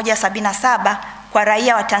 55,177 kwa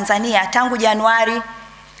raia wa Tanzania tangu Januari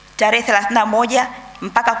tarehe 31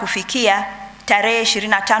 mpaka kufikia tarehe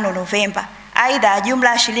 25 Novemba. Aidha, jumla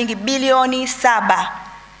ya shilingi bilioni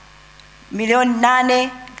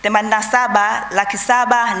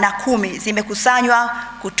 7,887,710 zimekusanywa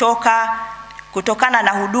kutokana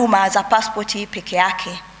na huduma za pasipoti peke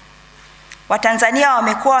yake. Watanzania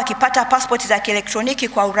wamekuwa wakipata pasipoti za kielektroniki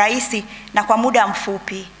kwa urahisi na kwa muda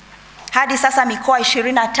mfupi. Hadi sasa mikoa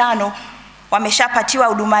 25 wameshapatiwa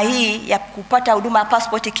huduma hii ya kupata huduma ya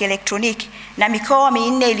pasipoti kielektroniki na mikoa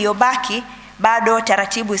 4 iliyobaki bado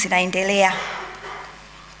taratibu zinaendelea.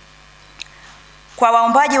 Kwa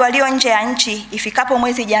waombaji walio nje ya nchi, ifikapo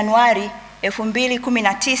mwezi Januari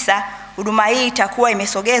 2019 huduma hii itakuwa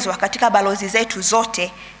imesogezwa katika balozi zetu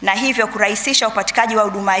zote na hivyo kurahisisha upatikanaji wa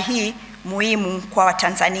huduma hii muhimu kwa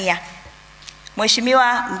Watanzania.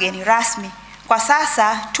 Mheshimiwa mgeni rasmi, kwa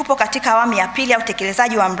sasa tupo katika awamu ya pili ya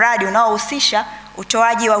utekelezaji wa mradi unaohusisha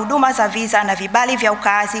utoaji wa huduma za visa na vibali vya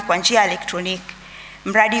ukaazi kwa njia ya elektroniki.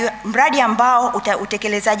 Mradi ambao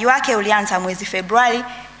utekelezaji wake ulianza mwezi Februari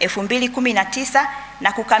 2019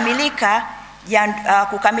 na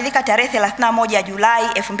kukamilika tarehe 31 Julai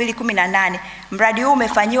 2018. Mradi huu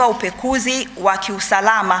umefanyiwa upekuzi wa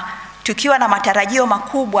kiusalama tukiwa na matarajio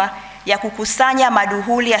makubwa ya kukusanya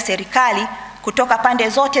maduhuli ya serikali kutoka pande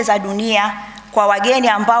zote za dunia kwa wageni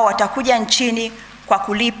ambao watakuja nchini kwa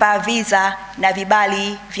kulipa visa na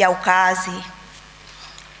vibali vya ukaazi.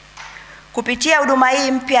 Kupitia huduma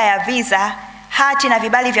hii mpya ya visa, hati na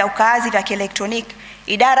vibali vya ukaazi vya kielektroniki,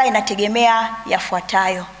 idara inategemea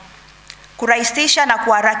yafuatayo: kurahisisha na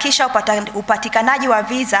kuharakisha upatikanaji wa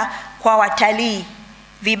visa kwa watalii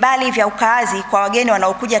vibali vya ukaazi kwa wageni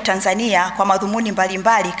wanaokuja Tanzania kwa madhumuni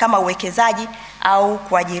mbalimbali kama uwekezaji au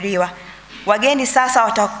kuajiriwa. Wageni sasa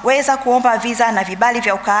wataweza kuomba visa na vibali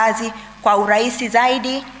vya ukaazi kwa urahisi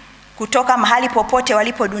zaidi kutoka mahali popote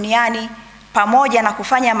walipo duniani, pamoja na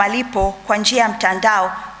kufanya malipo kwa njia ya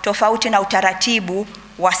mtandao, tofauti na utaratibu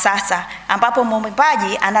wa sasa ambapo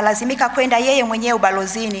mwombaji analazimika kwenda yeye mwenyewe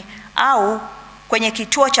ubalozini au kwenye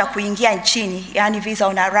kituo cha kuingia nchini, yani visa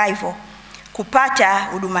on arrival, kupata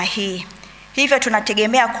huduma hii. Hivyo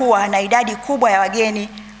tunategemea kuwa na idadi kubwa ya wageni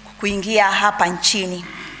kuingia hapa nchini.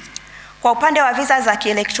 Kwa upande wa visa za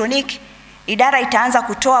kielektroniki, idara itaanza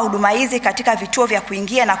kutoa huduma hizi katika vituo vya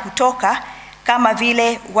kuingia na kutoka kama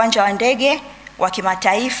vile uwanja wa ndege wa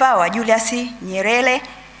kimataifa wa Julius Nyerere,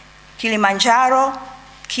 Kilimanjaro,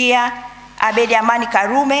 KIA, Abedi Amani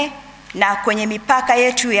Karume, na kwenye mipaka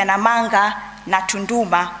yetu ya Namanga na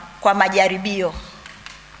Tunduma kwa majaribio.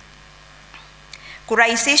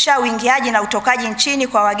 Kurahisisha uingiaji na utokaji nchini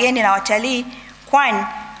kwa wageni na watalii, kwani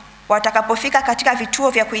watakapofika katika vituo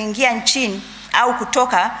vya kuingia nchini au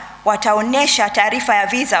kutoka wataonesha taarifa ya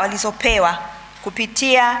visa walizopewa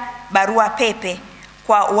kupitia barua pepe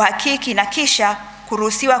kwa uhakiki na kisha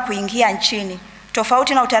kuruhusiwa kuingia nchini,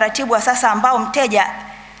 tofauti na utaratibu wa sasa ambao mteja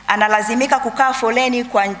analazimika kukaa foleni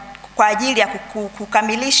kwa ajili ya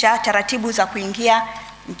kukamilisha taratibu za kuingia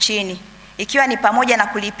nchini, ikiwa ni pamoja na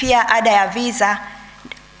kulipia ada ya visa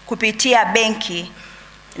kupitia benki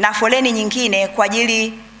na foleni nyingine kwa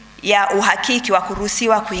ajili ya uhakiki wa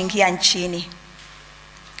kuruhusiwa kuingia nchini.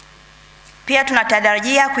 Pia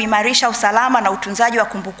tunatarajia kuimarisha usalama na utunzaji wa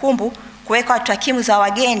kumbukumbu, kuweka takwimu za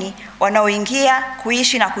wageni wanaoingia,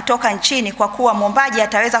 kuishi na kutoka nchini, kwa kuwa mwombaji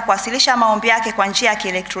ataweza kuwasilisha maombi yake kwa njia ya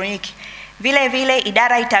kielektroniki. Vile vile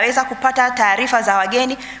idara itaweza kupata taarifa za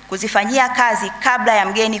wageni, kuzifanyia kazi kabla ya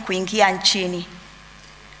mgeni kuingia nchini.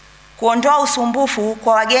 Kuondoa usumbufu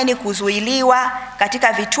kwa wageni kuzuiliwa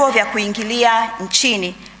katika vituo vya kuingilia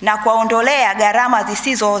nchini na kuwaondolea gharama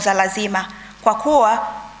zisizo za lazima, kwa kuwa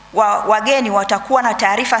wageni watakuwa na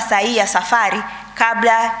taarifa sahihi ya safari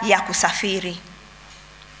kabla ya kusafiri.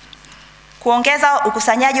 Kuongeza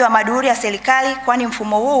ukusanyaji wa maduhuli ya serikali, kwani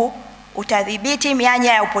mfumo huu utadhibiti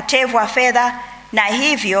mianya ya upotevu wa fedha na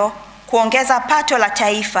hivyo kuongeza pato la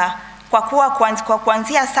taifa, kwa kuwa kwa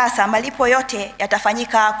kuanzia sasa malipo yote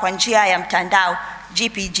yatafanyika kwa njia ya mtandao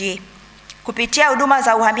GPG. Kupitia huduma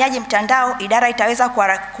za uhamiaji mtandao, idara itaweza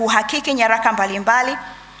kuhakiki nyaraka mbalimbali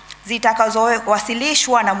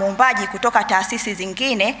zitakazowasilishwa na muombaji kutoka taasisi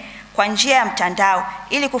zingine kwa njia ya mtandao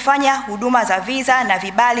ili kufanya huduma za visa na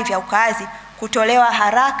vibali vya ukaazi kutolewa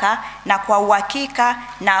haraka na kwa uhakika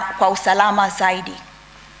na kwa usalama zaidi.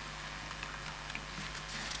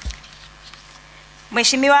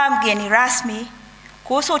 Mheshimiwa mgeni rasmi,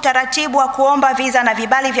 kuhusu utaratibu wa kuomba visa na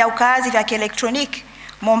vibali vya ukaazi vya kielektroniki,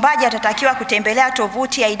 mwombaji atatakiwa kutembelea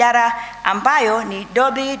tovuti ya idara ambayo ni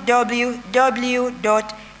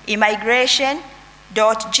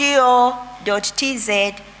www.immigration.go.tz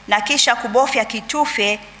na kisha kubofya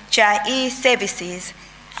kitufe cha e-services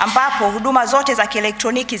ambapo huduma zote za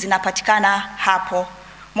kielektroniki zinapatikana hapo.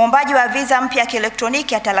 Mwombaji wa visa mpya ya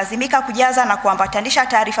kielektroniki atalazimika kujaza na kuambatanisha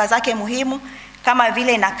taarifa zake muhimu kama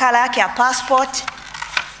vile nakala yake ya passport,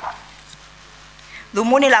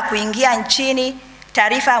 dhumuni la kuingia nchini,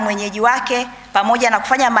 taarifa ya mwenyeji wake, pamoja na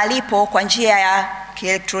kufanya malipo kwa njia ya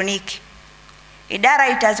kielektroniki. Idara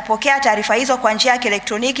itazipokea taarifa hizo kwa njia ya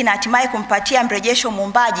kielektroniki na hatimaye kumpatia mrejesho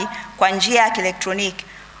mwombaji kwa njia ya kielektroniki.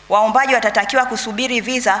 Waombaji watatakiwa kusubiri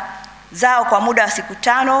visa zao kwa muda wa siku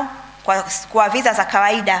 5 kwa visa za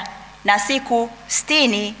kawaida na siku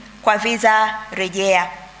 60 kwa visa rejea.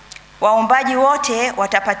 Waombaji wote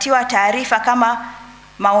watapatiwa taarifa kama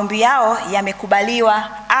maombi yao yamekubaliwa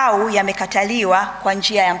au yamekataliwa kwa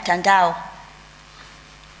njia ya mtandao.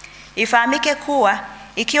 Ifahamike kuwa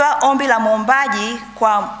ikiwa ombi la mwombaji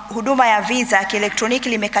kwa huduma ya visa kielektroniki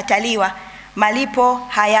limekataliwa, malipo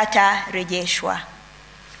hayatarejeshwa.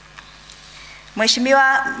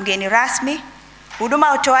 Mheshimiwa mgeni rasmi, huduma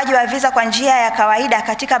ya utoaji wa visa kwa njia ya kawaida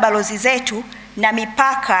katika balozi zetu na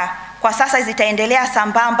mipaka kwa sasa zitaendelea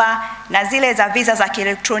sambamba na zile za visa za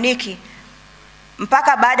kielektroniki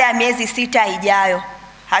mpaka baada ya miezi 6 ijayo.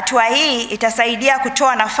 Hatua hii itasaidia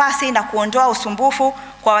kutoa nafasi na kuondoa usumbufu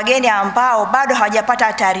kwa wageni ambao bado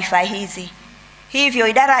hawajapata taarifa hizi. Hivyo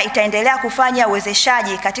idara itaendelea kufanya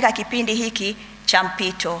uwezeshaji katika kipindi hiki cha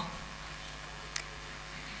mpito.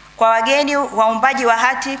 Kwa wageni waombaji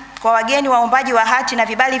wa hati na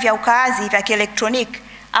vibali vya ukaazi vya kielektroniki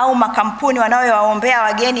au makampuni wanayowaombea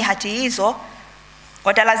wageni hati hizo,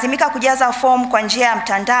 watalazimika kujaza fomu kwa njia ya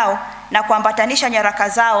mtandao na kuambatanisha nyaraka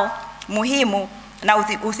zao muhimu na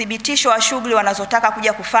uthibitisho wa shughuli wanazotaka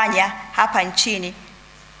kuja kufanya hapa nchini.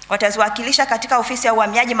 Wataziwakilisha katika ofisi ya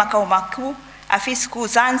uhamiaji makao makuu, afisi kuu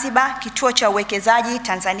Zanzibar, kituo cha uwekezaji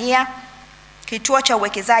Tanzania, kituo cha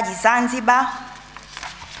uwekezaji Zanzibar,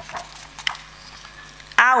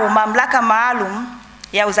 au mamlaka maalum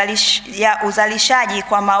ya uzalishaji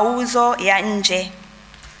kwa mauzo ya nje.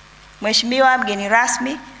 Mheshimiwa mgeni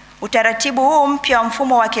rasmi, utaratibu huu mpya wa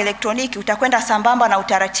mfumo wa kielektroniki utakwenda sambamba na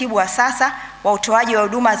utaratibu wa sasa wa utoaji wa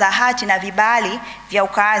huduma za hati na vibali vya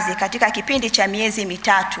ukaazi katika kipindi cha miezi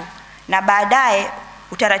mitatu, na baadaye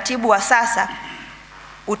utaratibu wa sasa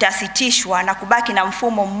utasitishwa na kubaki na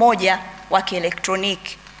mfumo mmoja wa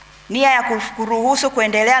kielektroniki. Nia ya kuruhusu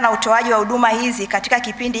kuendelea na utoaji wa huduma hizi katika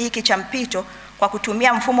kipindi hiki cha mpito kwa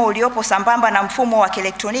kutumia mfumo uliopo sambamba na mfumo wa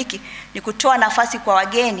kielektroniki ni kutoa nafasi kwa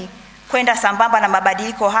wageni kwenda sambamba na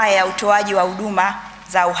mabadiliko haya ya utoaji wa huduma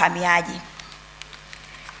za uhamiaji.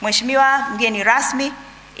 Mheshimiwa mgeni rasmi,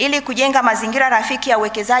 ili kujenga mazingira rafiki ya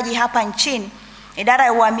uwekezaji hapa nchini, idara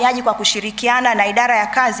ya uhamiaji kwa kushirikiana na idara ya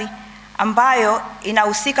kazi ambayo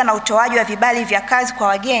inahusika na utoaji wa vibali vya kazi kwa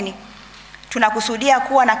wageni, tunakusudia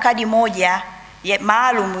kuwa na kadi moja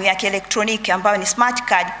maalum ya kielektroniki ambayo ni smart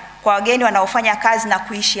card kwa wageni wanaofanya kazi na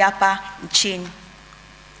kuishi hapa nchini.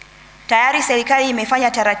 Tayari serikali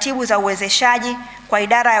imefanya taratibu za uwezeshaji kwa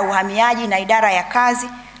idara ya uhamiaji na idara ya kazi,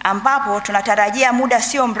 ambapo tunatarajia muda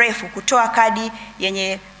sio mrefu kutoa kadi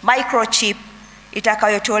yenye microchip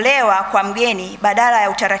itakayotolewa kwa mgeni badala ya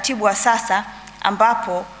utaratibu wa sasa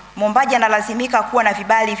ambapo mwombaji analazimika kuwa na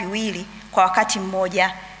vibali viwili kwa wakati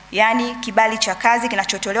mmoja, yaani kibali cha kazi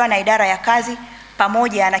kinachotolewa na idara ya kazi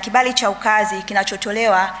pamoja na kibali cha ukaazi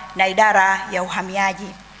kinachotolewa na idara ya uhamiaji.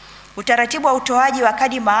 Utaratibu wa utoaji wa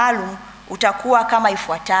kadi maalum utakuwa kama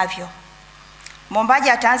ifuatavyo. Mwombaji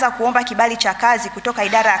ataanza kuomba kibali cha kazi kutoka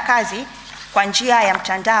idara ya kazi kwa njia ya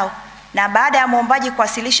mtandao, na baada ya mwombaji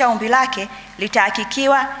kuwasilisha ombi lake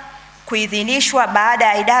litahakikiwa kuidhinishwa baada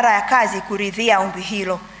ya idara ya kazi kuridhia ombi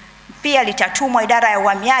hilo. Pia litatumwa idara ya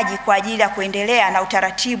uhamiaji kwa ajili ya kuendelea na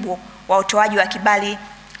utaratibu wa utoaji wa kibali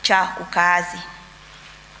cha ukaazi.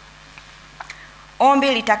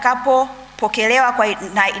 Ombi litakapopokelewa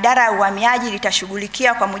na idara ya uhamiaji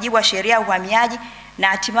litashughulikia kwa mujibu wa sheria ya uhamiaji, na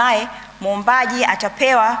hatimaye mwombaji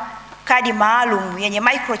atapewa kadi maalum yenye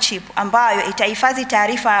microchip ambayo itahifadhi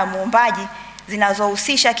taarifa ya mwombaji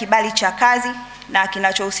zinazohusisha kibali cha kazi na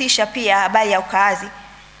kinachohusisha pia habari ya ukaazi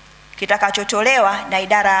kitakachotolewa na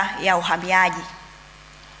idara ya uhamiaji.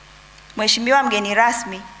 Mheshimiwa mgeni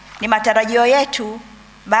rasmi, ni matarajio yetu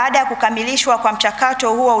baada ya kukamilishwa kwa mchakato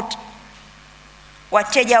huo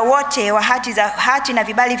wateja wote wa hati na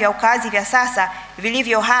vibali vya ukaazi vya sasa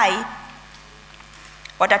vilivyo hai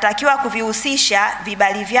watatakiwa kuvihusisha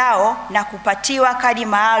vibali vyao na kupatiwa kadi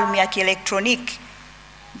maalum ya kielektroniki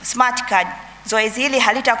smart card. Zoezi hili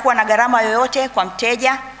halitakuwa na gharama yoyote kwa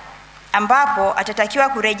mteja, ambapo atatakiwa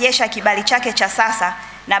kurejesha kibali chake cha sasa,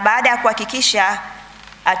 na baada ya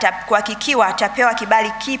kuhakikiwa atapewa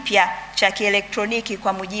kibali kipya cha kielektroniki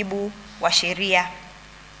kwa mujibu wa sheria.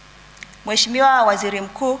 Mheshimiwa Waziri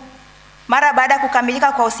Mkuu, mara baada ya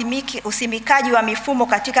kukamilika kwa usimikaji wa mifumo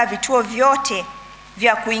katika vituo vyote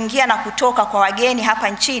vya kuingia na kutoka kwa wageni hapa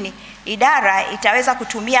nchini, idara itaweza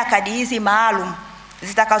kutumia kadi hizi maalum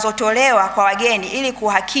zitakazotolewa kwa wageni ili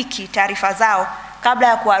kuhakiki taarifa zao kabla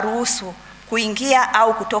ya kuwaruhusu kuingia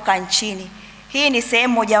au kutoka nchini. Hii ni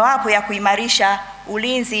sehemu mojawapo ya kuimarisha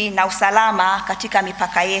ulinzi na usalama katika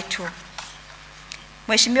mipaka yetu.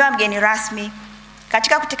 Mheshimiwa mgeni rasmi,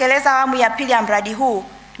 katika kutekeleza awamu ya pili ya mradi huu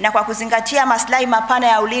na kwa kuzingatia maslahi mapana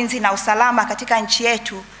ya ulinzi na usalama katika nchi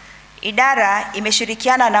yetu, idara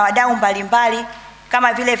imeshirikiana na wadau mbalimbali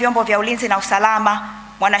kama vile vyombo vya ulinzi na usalama,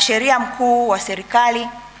 mwanasheria mkuu wa serikali,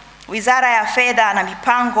 Wizara ya Fedha na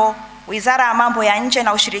Mipango, Wizara ya Mambo ya Nje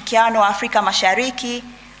na Ushirikiano wa Afrika Mashariki,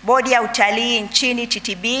 Bodi ya Utalii nchini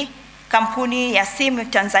TTB, Kampuni ya Simu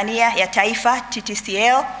Tanzania ya Taifa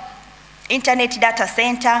TTCL, Internet Data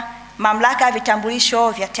Center, Mamlaka ya Vitambulisho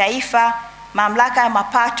vya Taifa, Mamlaka ya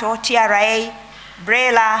Mapato TRA,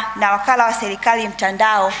 BRELA na Wakala wa Serikali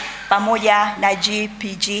Mtandao pamoja na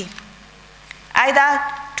GPG. Aidha,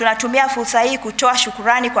 tunatumia fursa hii kutoa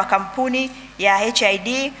shukurani kwa kampuni ya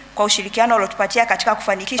HID kwa ushirikiano uliotupatia katika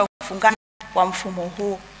kufanikisha ufungaji wa mfumo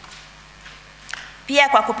huu. Pia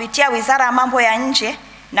kwa kupitia Wizara ya Mambo ya Nje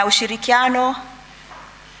na Ushirikiano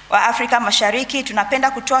wa Afrika Mashariki,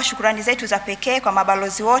 tunapenda kutoa shukrani zetu za pekee kwa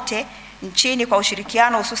mabalozi wote nchini kwa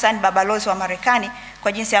ushirikiano, hususan mabalozi wa Marekani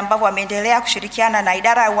kwa jinsi ambavyo wameendelea kushirikiana na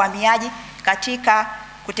idara ya uhamiaji katika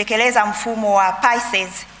kutekeleza mfumo wa PISES.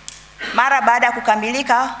 Mara baada ya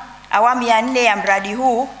kukamilika awamu ya 4 ya mradi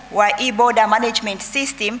huu wa e-border management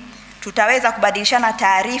system, tutaweza kubadilishana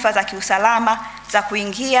taarifa za kiusalama za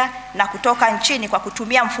kuingia na kutoka nchini kwa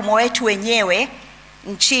kutumia mfumo wetu wenyewe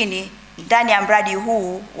nchini ndani ya mradi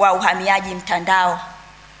huu wa uhamiaji mtandao.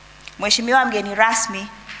 Mheshimiwa mgeni rasmi,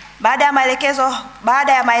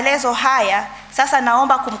 baada ya maelezo haya, sasa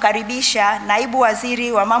naomba kumkaribisha Naibu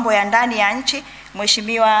Waziri wa Mambo ya Ndani ya Nchi,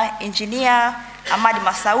 Mheshimiwa Injinia Ahmad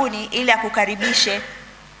Masauni, ili akukaribishe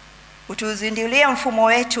utuzindulie mfumo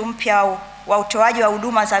wetu mpya wa utoaji wa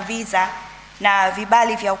huduma za visa na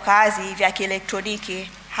vibali vya ukaazi vya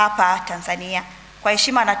kielektoniki hapa Tanzania. Kwa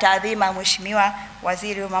heshima na taadhima, Mheshimiwa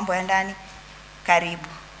Waziri wa Mambo ya Ndani, karibu.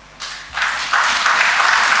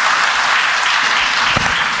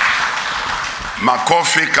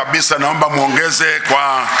 Makofi kabisa, naomba muongeze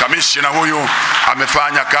kwa kamishna huyu,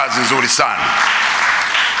 amefanya kazi nzuri sana.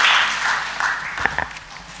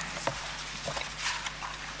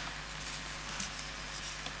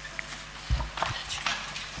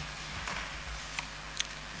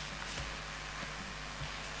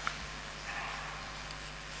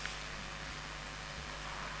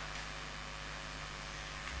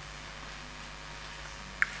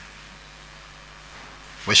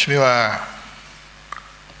 Mheshimiwa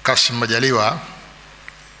Kassim Majaliwa,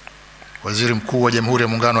 Waziri Mkuu wa Jamhuri ya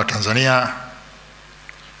Muungano wa Tanzania,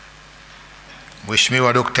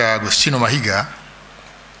 Mheshimiwa Dr. Agostino Mahiga,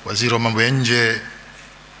 Waziri wa Mambo ya Nje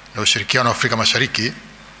na Ushirikiano wa Afrika Mashariki,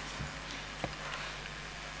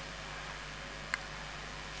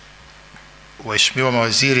 Waheshimiwa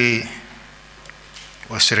mawaziri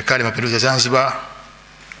wa Serikali ya Mapinduzi ya Zanzibar,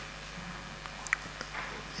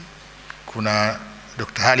 kuna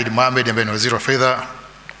Dr. Halid Mohamed ambaye ni Waziri wa Fedha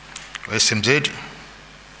wa SMZ,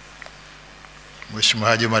 Mheshimiwa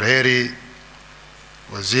Haji Omar Heri,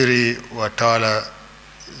 Waziri wa Tawala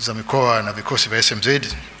za Mikoa na Vikosi vya SMZ,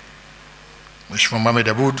 Mheshimiwa Mohamed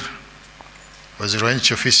Abud, Waziri wa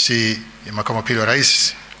Nchi Ofisi ya Makamu wa Pili wa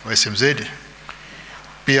Rais wa SMZ,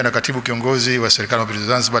 pia na Katibu Kiongozi wa Serikali ya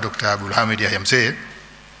Mapinduzi ya Zanzibar Dr. Abdul Hamid Yahya Mzee,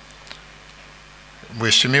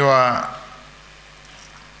 Mheshimiwa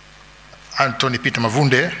Anthony Peter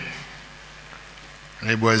Mavunde,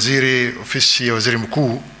 Naibu Waziri Ofisi ya Waziri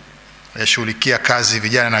Mkuu anayeshughulikia kazi,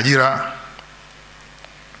 vijana na ajira,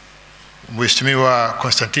 Mheshimiwa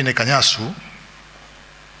Konstantine Kanyasu,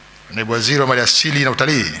 Naibu Waziri wa Maliasili na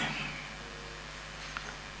Utalii,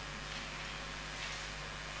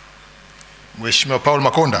 Mheshimiwa Paul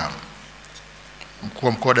Makonda, Mkuu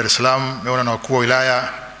wa Mkoa wa Dar es Salaam. Meona na wakuu wa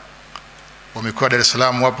wilaya wa mikoa wa Dar es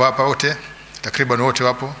Salaam wapo hapa wote, takriban wote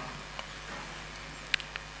wapo.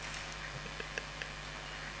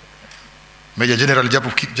 Meja General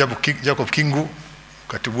Jacob Kingu,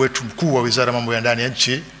 Katibu wetu mkuu wa Wizara ya Mambo ya Ndani ya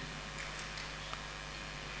Nchi,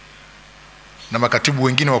 na makatibu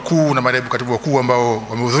wengine wakuu na manaibu katibu wakuu ambao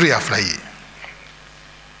wamehudhuria hafla hii.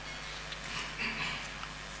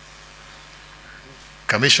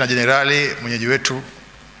 Kamishna Jenerali mwenyeji wetu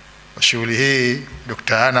wa shughuli hii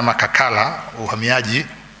Dr. Ana Makakala wa uhamiaji,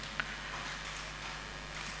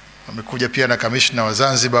 wamekuja pia na kamishna wa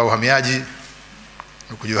Zanzibar wa uhamiaji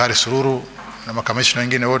Ndugu Johari Sururu, na makamishna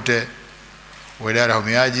wengine wote wa idara ya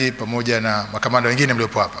uhamiaji pamoja na makamanda wengine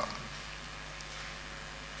mliopo hapa.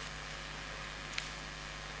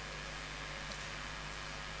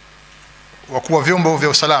 Wakuu wa vyombo vya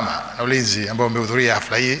usalama na ulinzi ambao wamehudhuria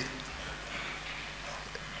hafla hii,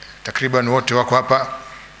 takriban wote wako hapa.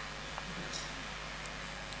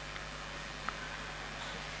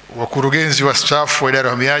 Wakurugenzi wa staff wa idara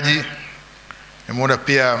ya uhamiaji, nimeona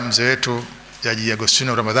pia mzee wetu Jaji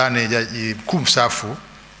Agostino Ramadhani, jaji mkuu mstaafu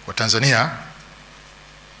wa Tanzania,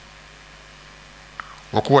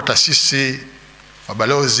 wakuu wa taasisi,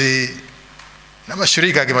 mabalozi na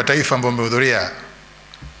mashirika ya kimataifa ambao wamehudhuria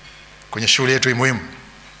kwenye shughuli yetu muhimu,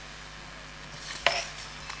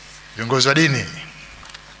 viongozi wa dini,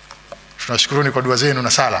 tunashukuruni kwa dua zenu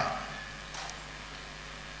na sala,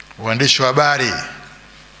 waandishi wa habari,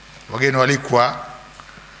 wageni walikwa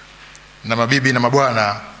na mabibi na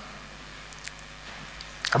mabwana,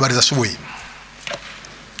 habari za asubuhi.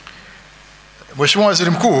 Mheshimiwa Waziri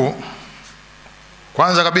Mkuu,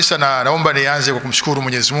 kwanza kabisa naomba nianze kwa kumshukuru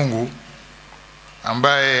Mwenyezi Mungu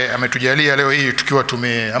ambaye ametujalia leo hii tukiwa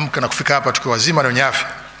tumeamka na kufika hapa tukiwa wazima na wenye afya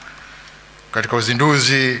katika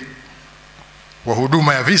uzinduzi wa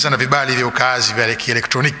huduma ya visa na vibali vya ukaazi vya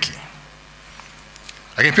kielektoniki.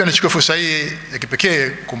 Lakini pia nichukue fursa hii ya kipekee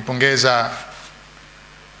kumpongeza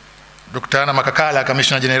Dr. Ana Makakala,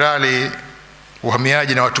 Kamishna Jenerali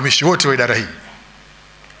uhamiaji na watumishi wote wa idara hii.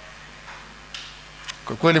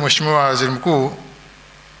 Kwa kweli Mheshimiwa Waziri Mkuu,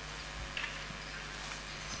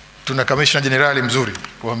 tuna Kamishna Jenerali mzuri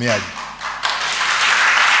wa uhamiaji.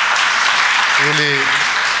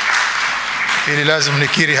 ili lazima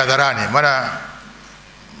nikiri hadharani, maana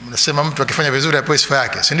mnasema mtu akifanya vizuri apewe sifa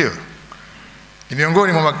yake, si ndio? Ni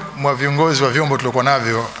miongoni mwa viongozi wa vyombo tuliokuwa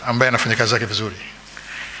navyo ambaye anafanya kazi yake vizuri.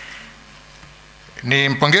 Ni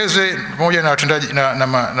mpongeze pamoja na watendaji na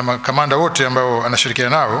makamanda wote ambao anashirikiana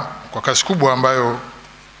nao kwa kazi kubwa ambayo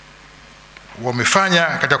wamefanya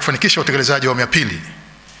katika kufanikisha utekelezaji wa awamu ya pili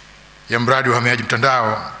ya mradi wa uhamiaji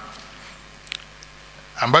mtandao,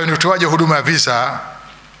 ambayo ni utoaji wa huduma ya visa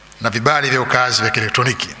na vibali vya ukaazi vya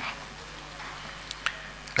kielektroniki.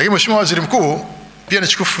 Lakini Mheshimiwa Waziri Mkuu, pia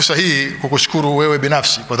nichukue fursa hii kukushukuru wewe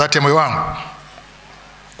binafsi kwa dhati ya moyo wangu,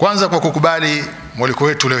 kwanza kwa kukubali mwaliko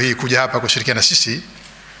wetu leo hii kuja hapa kushirikiana na sisi,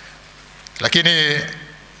 lakini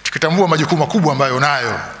tukitambua majukumu makubwa ambayo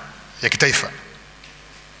unayo ya kitaifa.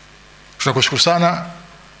 Tunakushukuru sana,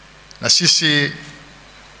 na sisi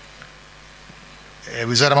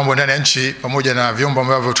Wizara ya Mambo ya Ndani ya Nchi pamoja na vyombo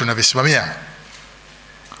ambavyo tunavisimamia,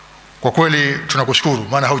 kwa kweli tunakushukuru,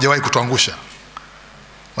 maana haujawahi kutuangusha.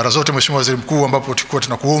 Mara zote Mheshimiwa Waziri Mkuu, ambapo tulikuwa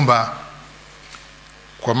tunakuomba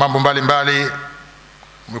kwa mambo mbalimbali,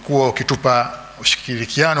 umekuwa ukitupa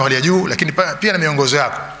ushirikiano hali ya juu, lakini pia na miongozo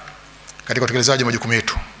yako katika utekelezaji wa majukumu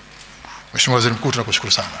yetu. Mheshimiwa Waziri Mkuu,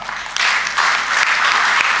 tunakushukuru sana.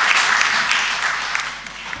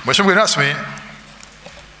 Mheshimiwa rasmi,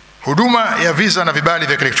 huduma ya visa na vibali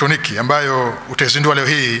vya kielektroniki ambayo utaizindua leo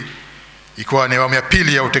hii, ikiwa ni awamu ya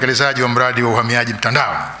pili ya utekelezaji wa mradi wa uhamiaji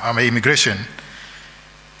mtandao ama immigration.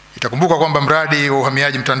 Itakumbuka kwamba mradi wa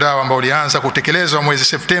uhamiaji mtandao ambao ulianza kutekelezwa mwezi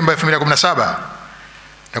Septemba 2017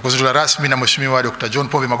 na kuzinduliwa rasmi na Mheshimiwa Dr. John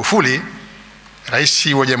Pombe Magufuli, Rais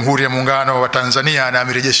wa Jamhuri ya Muungano wa Tanzania na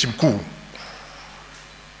Amiri Jeshi Mkuu,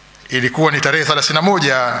 ilikuwa ni tarehe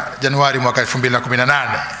 31 Januari mwaka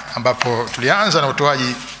 2018 ambapo tulianza na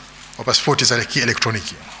utoaji wa pasipoti za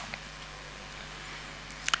kielektroniki,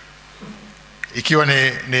 ikiwa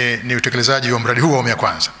ni utekelezaji wa mradi huu wa awamu ya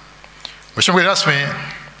kwanza. Mheshimiwa rasmi,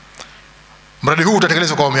 mradi huu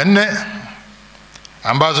utatekelezwa kwa awamu ya 4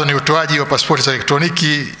 ambazo ni utoaji wa pasipoti za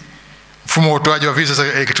elektroniki, mfumo wa utoaji wa visa za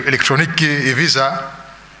elektroniki visa,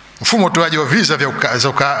 mfumo wa utoaji wa visa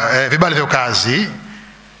vibali vya ukaazi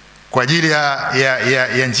kwa ajili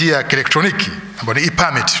ya njia ya kielektroniki ambayo ni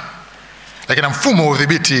e-permit, lakini mfumo wa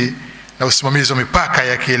udhibiti na usimamizi wa mipaka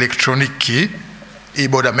ya kielektroniki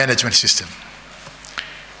e-border management system.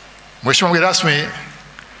 Mheshimiwa mgeni rasmi,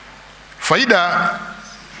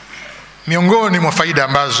 miongoni mwa faida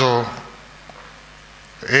ambazo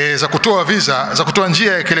za kutoa visa, za kutoa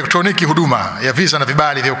njia ya kielektroniki huduma ya visa na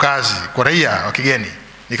vibali vya ukaazi kwa raia wa kigeni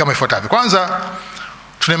ni kama ifuatavyo. Kwanza,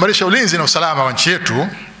 tunaimarisha ulinzi na usalama wa nchi yetu,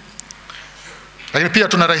 lakini pia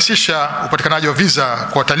tunarahisisha upatikanaji wa visa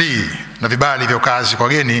kwa watalii na vibali vya ukaazi kwa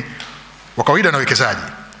wageni wa kawaida na wawekezaji.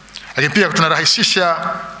 Lakini pia tunarahisisha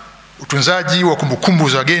utunzaji wa kumbukumbu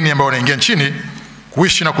za wageni ambao wanaingia nchini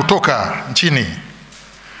kuishi na kutoka nchini.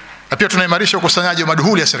 Na pia tunaimarisha ukusanyaji wa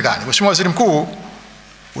maduhuli ya serikali. Mheshimiwa Waziri Mkuu,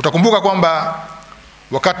 utakumbuka kwamba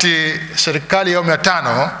wakati serikali ya awamu ya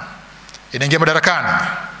 5 inaingia madarakani,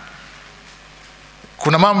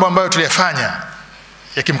 kuna mambo ambayo tuliyafanya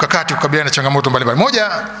ya kimkakati kukabiliana na changamoto mbalimbali. Moja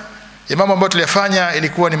ya mambo ambayo tuliyafanya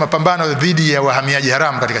ilikuwa ni mapambano dhidi ya wahamiaji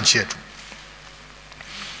haramu katika nchi yetu,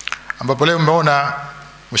 ambapo leo mmeona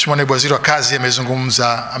Mheshimiwa Naibu Waziri wa Kazi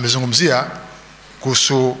amezungumzia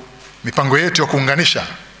kuhusu mipango yetu ya kuunganisha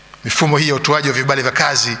mifumo hii ya utoaji wa vibali vya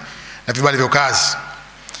kazi na vibali vya ukaazi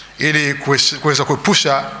ili kuweza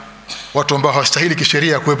kuepusha watu ambao hawastahili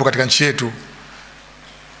kisheria kuwepo katika nchi yetu,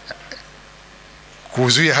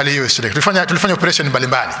 kuzuia hali hiyo isitokee. Tulifanya operation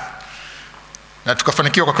mbalimbali na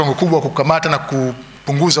tukafanikiwa kwa kiwango kubwa kukamata na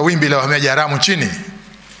kupunguza wimbi la wahamiaji haramu nchini.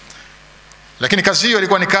 Lakini kazi hiyo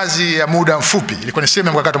ilikuwa ni kazi ya muda mfupi, ilikuwa ni sehemu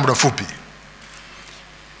ya mkakati wa muda mfupi.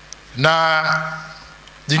 Na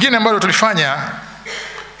jingine ambalo tulifanya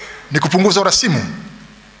ni kupunguza urasimu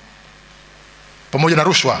pamoja na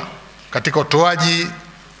rushwa katika utoaji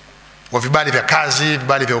wa vibali vya kazi,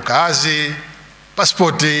 vibali vya ukaazi,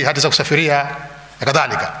 pasipoti, hati za kusafiria na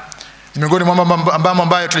kadhalika. Ni miongoni mwa mambo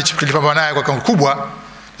ambayo tulipambana nayo kwa kiwango kubwa.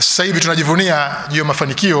 Sasa hivi tunajivunia juu ya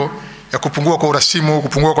mafanikio ya kupungua kwa urasimu,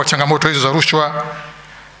 kupungua kwa changamoto hizo za rushwa,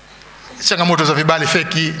 changamoto za vibali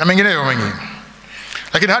feki na mengineyo mengi.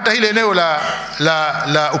 Lakini hata ile eneo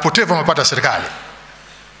la upotevu wa mapato ya serikali,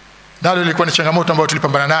 nalo ilikuwa ni changamoto ambayo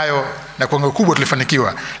tulipambana nayo na kwa kiwango kubwa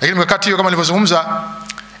tulifanikiwa. Lakini mikakati hiyo kama nilivyozungumza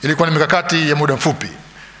ilikuwa ni mikakati ya muda mfupi.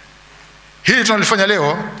 Hili tunalifanya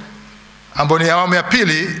leo ambao ni awamu ya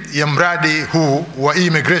pili ya mradi huu wa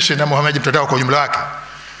immigration na uhamiaji mtandao kwa ujumla wake,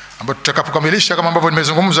 ambao tutakapokamilisha kama ambavyo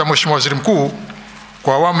nimezungumza Mheshimiwa Waziri Mkuu,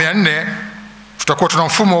 kwa awamu ya 4 tutakuwa tuna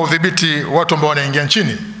mfumo wa udhibiti watu ambao wanaingia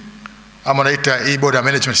nchini ama naita e-border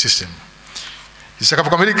management system.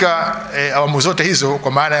 Zitakapokamilika awamu zote hizo,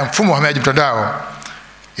 kwa maana ya mfumo wa uhamiaji mtandao,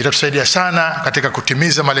 itatusaidia sana katika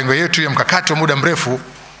kutimiza malengo yetu ya mkakati wa muda mrefu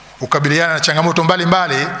kukabiliana na changamoto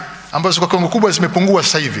mbalimbali ambazo kwa kiwango kubwa zimepungua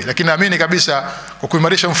sasa hivi, lakini naamini kabisa kwa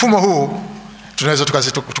kuimarisha mfumo huu tunaweza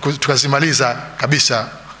tukazimaliza kabisa,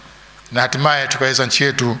 na hatimaye tukaweza nchi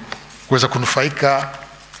yetu kuweza kunufaika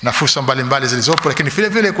na fursa mbalimbali zilizopo, lakini vile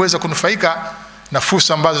vile kuweza kunufaika na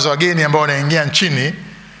fursa ambazo za wageni ambao wanaingia nchini,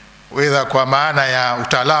 whether kwa maana ya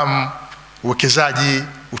utaalamu, uwekezaji,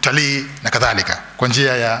 utalii na kadhalika, kwa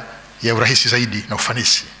njia ya urahisi zaidi na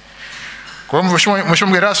ufanisi. Kwa hiyo Mheshimiwa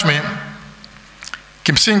mgeni rasmi,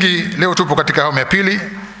 kimsingi leo tupo katika awamu ya pili,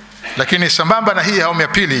 lakini sambamba na hii awamu ya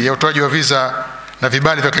pili ya utoaji wa visa na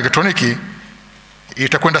vibali vya kielektroniki,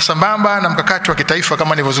 itakwenda sambamba na mkakati wa kitaifa kama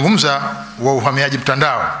nilivyozungumza wa uhamiaji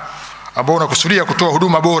mtandao, ambao unakusudia kutoa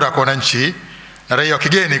huduma bora kwa wananchi na raia wa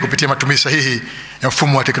kigeni kupitia matumizi sahihi ya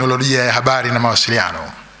mfumo wa teknolojia ya habari na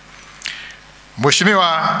mawasiliano.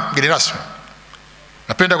 Mheshimiwa mgeni rasmi,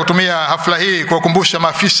 napenda kutumia hafla hii kuwakumbusha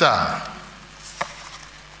maafisa.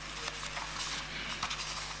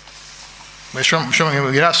 Mheshimiwa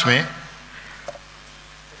mgeni rasmi,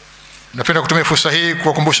 napenda kutumia fursa hii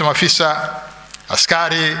kuwakumbusha maafisa,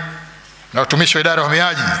 askari na watumishi wa idara ya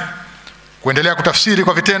uhamiaji kuendelea kutafsiri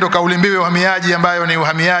kwa vitendo kauli mbiu ya uhamiaji ambayo ni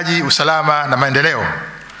uhamiaji, usalama na maendeleo,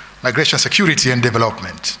 migration, security and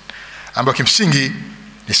development, ambayo kimsingi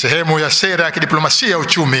ni sehemu ya sera ya kidiplomasia ya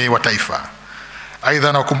uchumi wa taifa.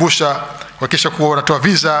 Aidha, nawakumbusha kuhakikisha kuwa wanatoa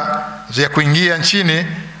visa za kuingia nchini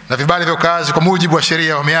na vibali vya ukaazi kwa mujibu wa sheria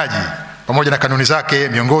ya uhamiaji pamoja na kanuni zake,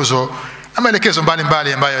 miongozo na maelekezo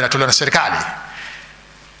mbalimbali ambayo yanatolewa na serikali.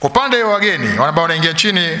 Kwa upande wa wageni ambao wanaingia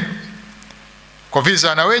nchini kwa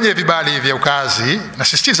visa na wenye vibali vya ukaazi,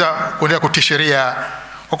 nasisitiza kuendelea kutii sheria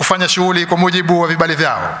kwa kufanya shughuli kwa mujibu wa vibali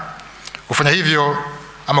vyao. Kufanya hivyo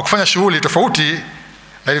ama kufanya shughuli tofauti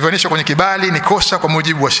na ilivyoainishwa kwenye kibali ni kosa kwa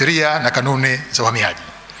mujibu wa sheria na kanuni za uhamiaji.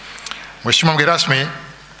 Mheshimiwa mgeni rasmi,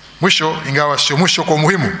 mwisho, ingawa sio mwisho kwa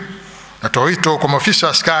umuhimu, natoa wito kwa maafisa,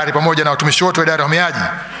 askari pamoja na watumishi wote wa idara ya uhamiaji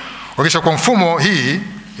kuhakikisha kwa mfumo hii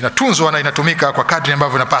inatunzwa na inatumika kwa kadri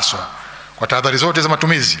ambavyo inapaswa kwa tahadhari zote za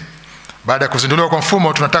matumizi. Baada ya kuzinduliwa kwa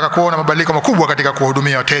mfumo, tunataka kuona mabadiliko makubwa katika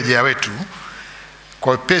kuhudumia wateja wetu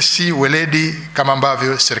kwa wepesi, weledi, kama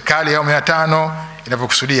ambavyo serikali ya awamu ya 5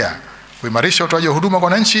 inavyokusudia kuimarisha utoaji wa huduma kwa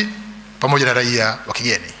wananchi pamoja na raia wa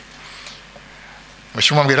kigeni.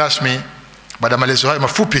 Mheshimiwa mgeni rasmi, baada ya maelezo hayo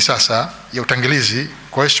mafupi sasa ya utangulizi,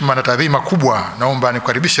 kwa heshima na taadhima kubwa, naomba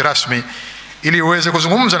nikukaribishe rasmi ili uweze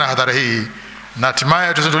kuzungumza na hadhara hii na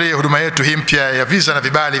hatimaye tuzindulie huduma yetu hii mpya ya visa na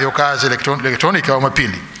vibali vya ukaazi elektroniki awamu ya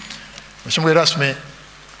pili. Mheshimiwa mgeni rasmi,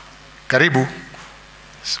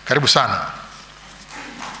 karibu sana.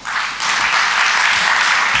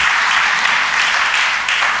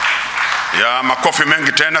 Ya makofi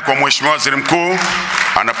mengi tena kwa Mheshimiwa Waziri Mkuu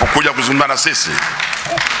anapokuja kuzungumza na sisi.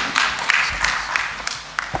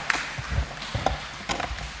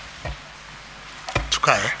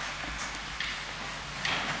 Tukae.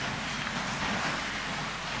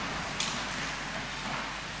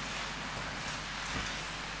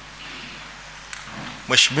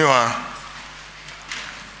 Mheshimiwa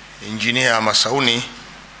Injinia Masauni,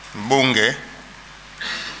 mbunge,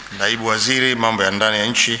 naibu waziri mambo ya ndani ya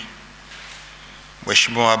nchi,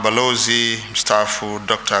 Mheshimiwa Balozi mstaafu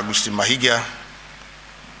Dr. Agustin Mahiga,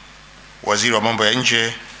 waziri wa mambo ya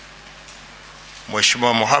nje,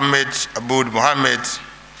 Mheshimiwa Mohamed Abud Mohamed,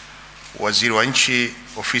 waziri wa nchi,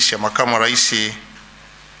 ofisi ya makamu wa rais,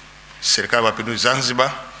 serikali ya mapinduzi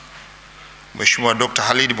Zanzibar, Mheshimiwa Dr.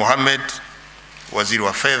 Halid Mohamed, waziri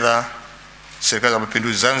wa fedha, serikali ya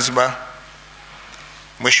mapinduzi Zanzibar,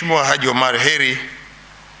 Mheshimiwa Haji Omar Heri,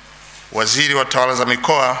 waziri wa tawala za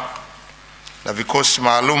mikoa na vikosi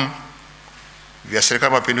maalum vya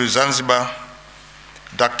serikali ya mapinduzi Zanzibar,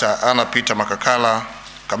 Dr. Anna Peter Makakala,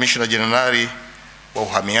 kamishna jenerali wa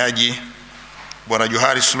uhamiaji, Bwana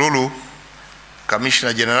Johari Sululu,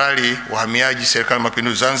 kamishna jenerali wa uhamiaji serikali ya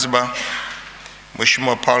mapinduzi Zanzibar,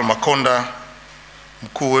 Mheshimiwa Paul Makonda,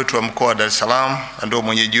 mkuu wetu wa mkoa wa Dar es Salaam na ndio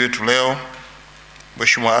mwenyeji wetu leo,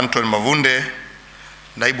 Mheshimiwa Anton Mavunde,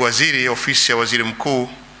 naibu waziri ofisi ya waziri mkuu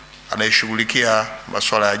anayeshughulikia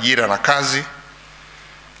masuala ya ajira na kazi,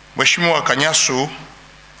 Mheshimiwa Kanyasu,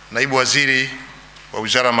 naibu waziri wa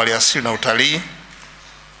wizara ya maliasili na utalii,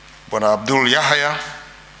 Bwana Abdul Yahya,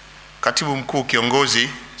 katibu mkuu kiongozi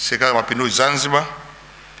serikali ya mapinduzi Zanzibar,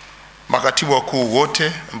 makatibu wakuu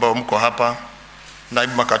wote ambao mko hapa,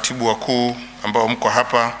 naibu makatibu wakuu ambao mko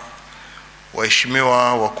hapa,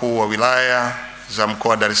 waheshimiwa wakuu wa wilaya za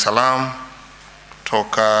mkoa wa Dar es Salaam,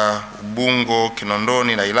 toka Ubungo,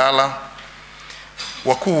 Kinondoni na Ilala,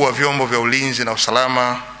 wakuu wa vyombo vya ulinzi na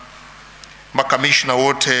usalama, makamishna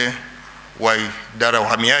wote wa idara ya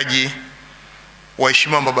uhamiaji,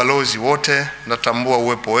 waheshimiwa mabalozi wote, natambua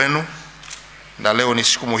uwepo wenu na leo ni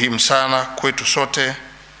siku muhimu sana kwetu sote.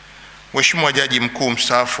 Mheshimiwa Jaji Mkuu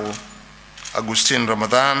mstaafu Augustine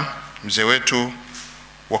Ramadhan, mzee wetu,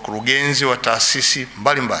 wakurugenzi wa taasisi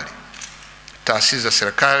mbalimbali, taasisi za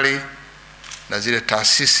serikali na zile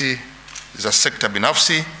taasisi za sekta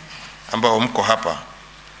binafsi ambao mko hapa,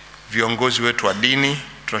 viongozi wetu wa dini,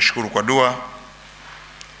 tunashukuru kwa dua,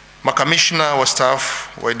 makamishna wastaafu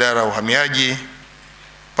wa idara ya uhamiaji,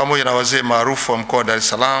 pamoja na wazee maarufu wa mkoa wa Dar es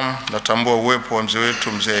Salaam. Natambua uwepo wa mzee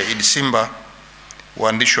wetu mzee Idi Simba,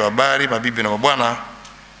 waandishi wa habari, mabibi na mabwana,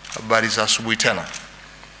 habari za asubuhi tena.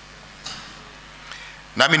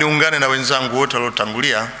 Nami niungane na wenzangu wote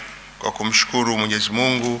waliotangulia kwa kumshukuru Mwenyezi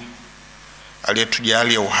Mungu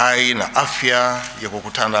aliyetujalia uhai na afya ya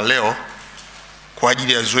kukutana leo kwa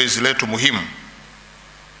ajili ya zoezi letu muhimu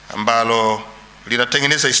ambalo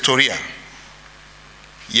linatengeneza historia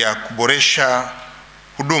ya kuboresha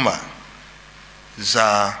huduma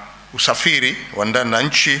za usafiri wa ndani na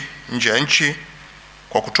nje ya nchi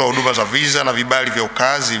kwa kutoa huduma za visa na vibali vya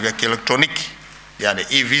ukaazi vya kielektoniki, yani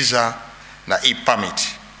e-visa na e-permit.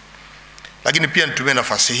 Lakini pia nitumie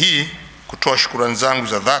nafasi hii kutoa shukrani zangu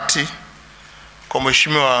za dhati kwa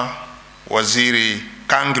Mheshimiwa Waziri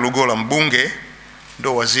Kangi Lugola, mbunge,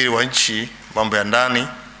 ndo waziri wa nchi mambo ya ndani,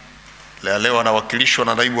 leo anawakilishwa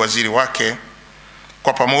na naibu waziri wake,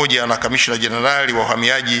 kwa pamoja na kamishna jenerali wa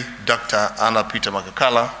uhamiaji Dr. Anna Peter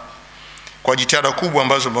Makakala, kwa jitihada kubwa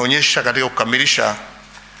ambazo wameonyesha katika kukamilisha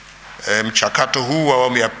mchakato huu wa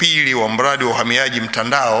awamu ya pili wa mradi wa uhamiaji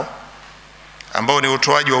mtandao ambao ni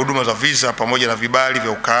utoaji wa huduma za visa pamoja na vibali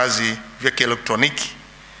vya ukaazi vya kielektoniki,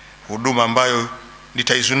 huduma ambayo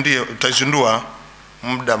nitaizindua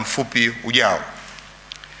muda mfupi ujao.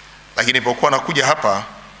 Lakini nilipokuwa nakuja hapa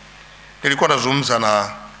nilikuwa nazungumza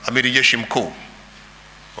na Amiri Jeshi Mkuu.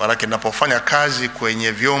 Walaki ninapofanya kazi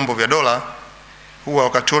kwenye vyombo vya dola huwa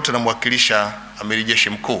wakati wote namwakilisha Amiri Jeshi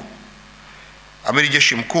Mkuu. Amiri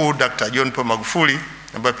Jeshi Mkuu Dr. John Pombe Magufuli,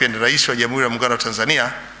 ambaye pia ni rais wa Jamhuri ya Muungano wa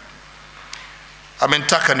Tanzania,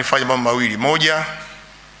 amenitaka nifanye mambo mawili. Moja,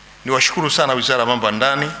 niwashukuru sana Wizara ya Mambo ya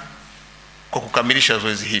Ndani kwa kukamilisha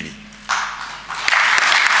zoezi hili.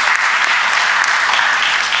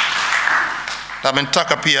 Na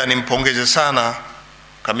amenitaka pia nimpongeze sana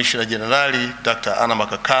Kamishna Jenerali Dr. Anna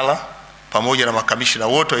Makakala pamoja na makamishna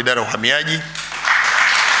wote wa idara ya uhamiaji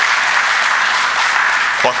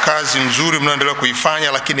kwa kazi nzuri mnaendelea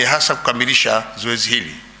kuifanya, lakini hasa kukamilisha zoezi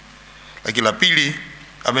hili. Lakini la pili,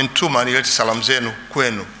 amenituma nilete salamu zenu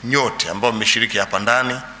kwenu nyote ambao mmeshiriki hapa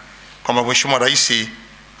ndani, kwamba Mheshimiwa Rais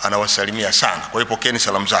anawasalimia sana. Kwa hiyo pokeeni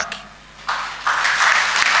salamu zake.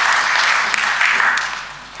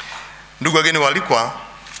 Ndugu wageni waalikwa,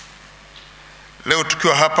 leo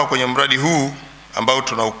tukiwa hapa kwenye mradi huu ambao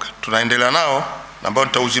tunaendelea nao na ambao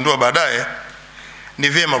nitauzindua baadaye, ni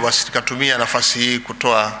vyema basi tukatumia nafasi hii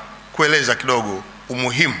kueleza kidogo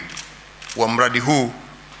umuhimu wa mradi huu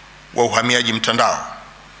wa uhamiaji mtandao.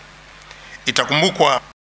 Itakumbukwa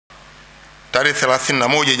tarehe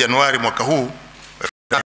 31 Januari mwaka huu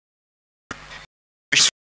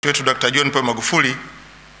wetu Dr. John Pombe Magufuli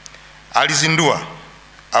alizindua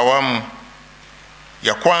awamu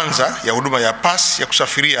ya kwanza ya huduma ya pasi ya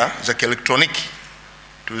kusafiria za kielektroniki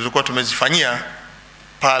tulizokuwa tumezifanyia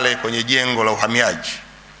pale kwenye jengo la uhamiaji.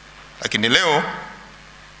 Lakini leo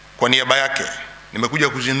kwa niaba yake nimekuja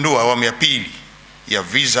kuzindua awamu ya pili ya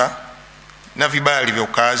visa na vibali vya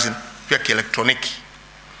ukaazi vya kielektroniki.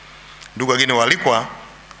 Ndugu wageni waalikwa,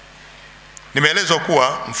 nimeelezwa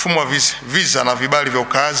kuwa mfumo wa visa na vibali vya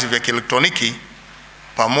ukaazi vya kielektroniki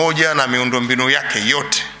pamoja na miundombinu yake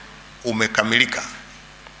yote umekamilika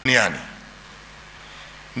duniani.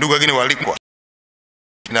 Ndugu wageni waalikwa,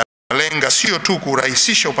 inalenga sio tu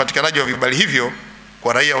kurahisisha upatikanaji wa vibali hivyo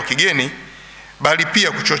kwa raia wa kigeni, bali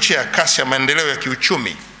pia kuchochea kasi ya maendeleo ya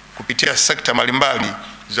kiuchumi kupitia sekta mbalimbali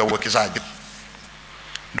za uwekezaji.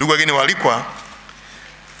 Ndugu wageni waalikwa,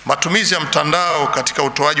 matumizi ya mtandao katika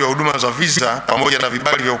utoaji wa huduma za visa pamoja na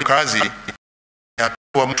vibali vya ukaazi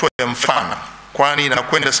yatoa mtu ya mfano, kwani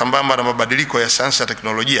inakwenda sambamba na mabadiliko ya sayansi na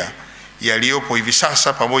teknolojia yaliyopo hivi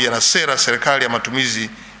sasa pamoja na sera serikali ya matumizi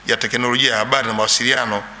ya teknolojia ya habari na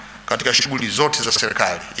mawasiliano katika shughuli zote za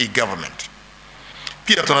serikali, e-government.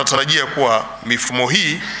 Pia tunatarajia kuwa mifumo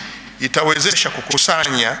hii itawezesha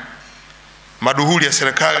kukusanya maduhuli ya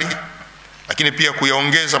serikali, lakini pia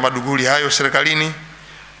kuyaongeza maduhuli hayo serikalini,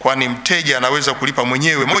 kwani mteja anaweza kulipa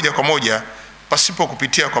mwenyewe moja kwa moja pasipo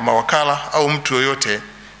kupitia kwa mawakala au mtu yoyote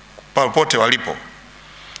popote walipo.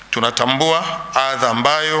 tunatambua adha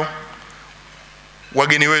ambayo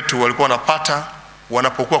wageni wetu walikuwa wanapata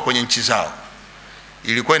wanapokuwa kwenye nchi zao.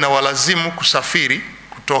 Ilikuwa inawalazimu kusafiri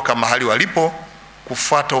kutoka mahali walipo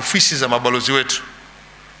kufuata ofisi za mabalozi wetu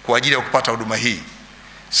kwa ajili ya kupata huduma hii.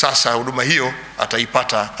 Sasa huduma hiyo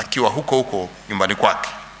ataipata akiwa huko huko nyumbani kwake.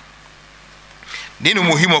 Nini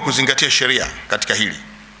umuhimu wa kuzingatia sheria katika hili?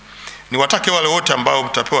 Ni watake wale wote ambao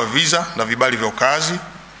mtapewa visa na vibali vya ukaazi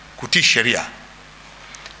kutii sheria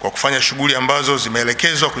kwa kufanya shughuli ambazo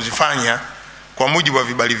zimeelekezwa kuzifanya kwa mujibu wa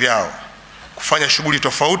vibali vyao. Kufanya shughuli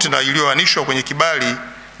tofauti na iliyoanishwa kwenye kibali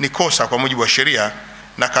ni kosa kwa mujibu wa sheria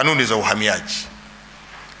na kanuni za uhamiaji.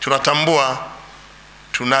 Tunatambua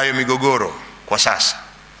tunayo migogoro kwa sasa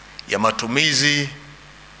ya matumizi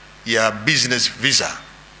ya business visa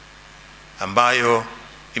ambayo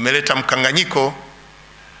imeleta mkanganyiko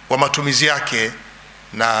wa matumizi yake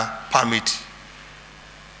na permit,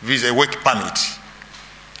 visa work permit.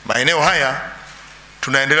 Maeneo haya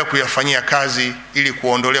tunaendelea kuyafanyia kazi ili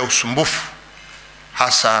kuondolea usumbufu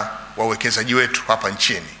hasa wawekezaji wetu hapa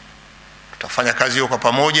nchini. Tutafanya kazi hiyo kwa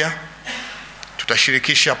pamoja,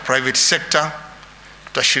 tutashirikisha private sector,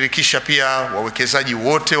 tutashirikisha pia wawekezaji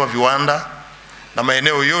wote wa viwanda na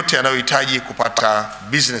maeneo yote yanayohitaji kupata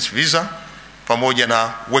business visa pamoja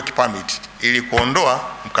na work permit ili kuondoa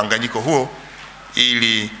mkanganyiko huo,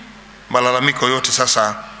 ili malalamiko yote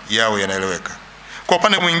sasa yawe yanaeleweka. Kwa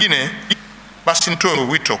upande mwingine, basi nitoe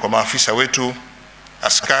wito kwa maafisa wetu,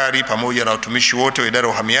 askari pamoja na watumishi wote wa idara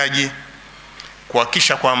ya uhamiaji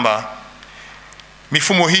kuhakikisha kwamba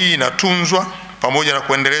mifumo hii inatunzwa pamoja na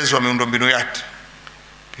kuendelezwa miundombinu yake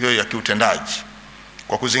hiyo ya kiutendaji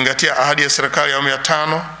kwa kuzingatia ahadi ya serikali ya awamu ya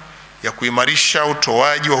 5 ya kuimarisha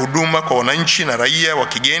utoaji wa huduma kwa wananchi na raia wa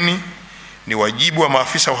kigeni. Ni wajibu wa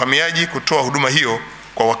maafisa wa uhamiaji kutoa huduma hiyo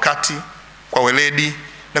kwa wakati, kwa weledi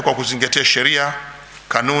na kwa kuzingatia sheria,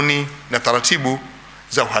 kanuni na taratibu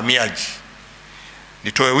za uhamiaji.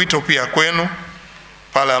 Nitoe wito pia kwenu,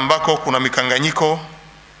 pale ambako kuna mikanganyiko,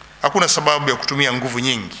 hakuna sababu ya kutumia nguvu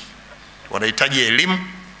nyingi. Wanahitaji elimu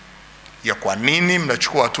ya kwa nini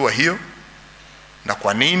mnachukua hatua hiyo na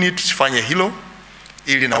kwa nini tusifanye hilo,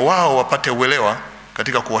 ili na wao wapate uelewa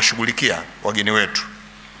katika kuwashughulikia wageni wetu.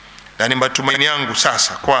 Na ni matumaini yangu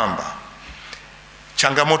sasa kwamba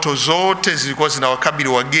changamoto zote zilikuwa zinawakabili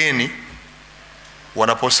wageni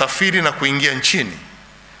wanaposafiri na kuingia nchini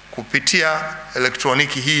kupitia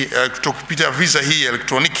elektroniki hii, kupitia visa hii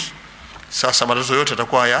elektroniki, sasa matatizo yote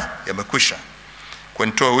yatakuwa yamekwisha. Kwa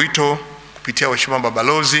nitoe wito kupitia waheshimiwa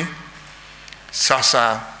mabalozi,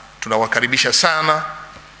 sasa tunawakaribisha sana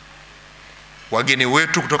wageni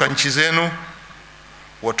wetu kutoka nchi zenu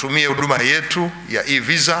watumie huduma yetu ya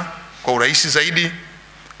e-visa kwa urahisi zaidi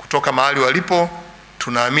kutoka mahali walipo.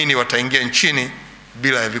 Tunaamini wataingia nchini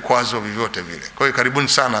bila ya vikwazo vyovyote vile. Kwa hiyo karibuni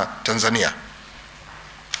sana Tanzania.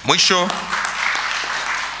 Mwisho,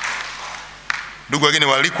 ndugu wageni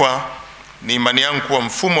waalikwa, ni imani yangu kuwa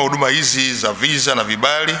mfumo wa huduma hizi za visa na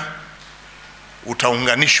vibali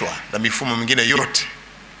utaunganishwa na mifumo mingine yote.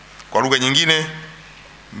 Kwa lugha nyingine,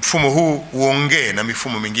 mfumo huu uongee na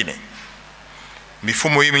mifumo mingine.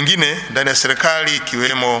 Mifumo hii mingine ndani ya serikali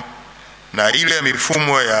ikiwemo na ile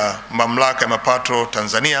mifumo ya mamlaka ya mapato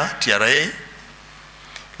Tanzania TRA,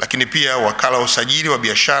 lakini pia wakala wa usajili wa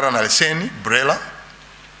biashara na leseni BRELA,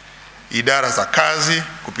 idara za kazi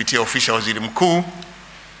kupitia ofisi ya Waziri Mkuu,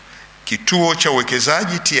 kituo cha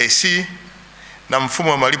uwekezaji TIC na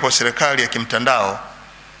mfumo wa malipo wa serikali ya kimtandao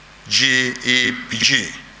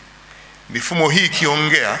GEPG. Mifumo hii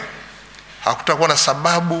ikiongea, hakutakuwa na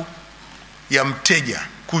sababu ya mteja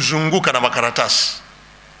kuzunguka na makaratasi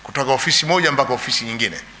kutoka ofisi moja mpaka ofisi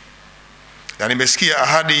nyingine. Na nimesikia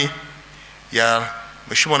ahadi ya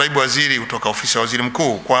Mheshimiwa Naibu Waziri kutoka ofisi ya Waziri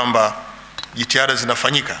Mkuu kwamba jitihada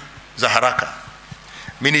zinafanyika za haraka.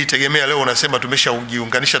 Mimi nitegemea leo unasema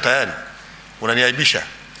tumeshajiunganisha tayari. Unaniaibisha.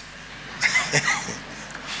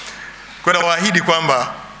 Kwa nawaahidi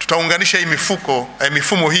kwamba tutaunganisha hii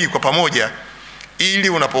mifumo hii kwa pamoja, ili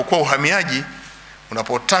unapokuwa uhamiaji,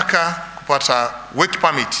 unapotaka kupata work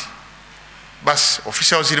permit, basi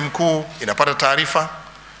ofisi ya Waziri Mkuu inapata taarifa,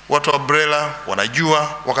 watu wa BRELA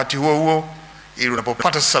wanajua wakati huo huo, ili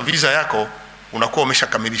unapopata sasa visa yako unakuwa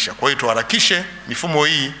umeshakamilisha. Kwa hiyo tuharakishe mifumo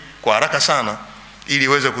hii kwa haraka sana, ili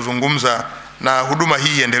iweze kuzungumza na huduma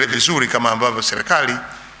hii iendelee vizuri kama ambavyo serikali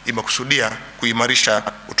imekusudia kuimarisha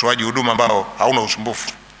utoaji huduma ambao hauna usumbufu.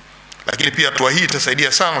 Lakini pia hatua hii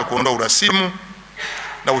itasaidia sana kuondoa urasimu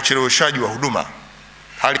na ucheleweshaji wa huduma.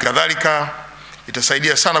 Hali kadhalika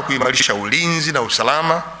itasaidia sana kuimarisha ulinzi na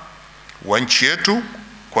usalama wa nchi yetu,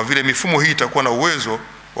 kwa vile mifumo hii itakuwa na uwezo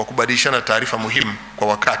wa kubadilishana taarifa muhimu kwa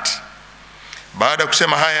wakati. Baada ya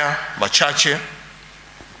kusema haya machache,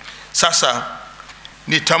 sasa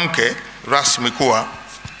nitamke rasmi kuwa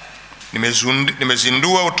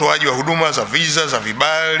nimezindua utoaji wa huduma za visa za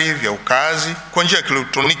vibali vya ukaazi kwa njia ya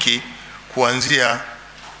kielektroniki kuanzia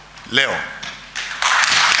leo.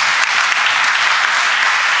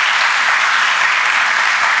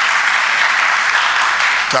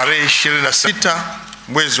 Tarehe 26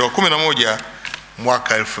 mwezi wa 11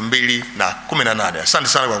 mwaka 2018. Asante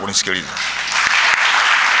sana kwa kunisikiliza.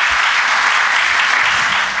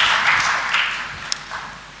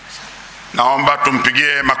 Naomba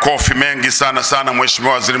tumpigie makofi mengi sana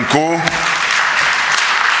Mheshimiwa Waziri Mkuu.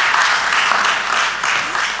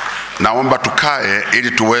 Naomba tukae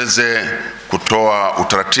ili tuweze kutoa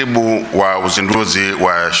utaratibu wa uzinduzi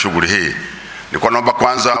wa shughuli hii. Nilikuwa naomba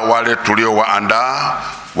kwanza wale tuliowaandaa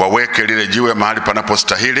waweke lile jiwe mahali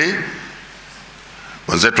panapostahili,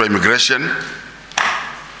 wenzetu wa immigration,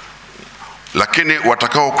 lakini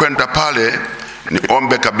watakao kwenda pale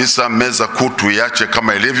niombe kabisa meza kuu tuiache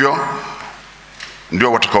kama ilivyo,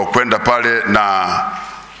 ndio watakao kwenda pale. Na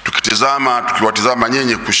tukiwatizama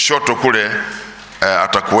nyinyi kushoto kule,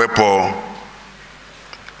 atakuwepo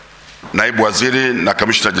naibu waziri na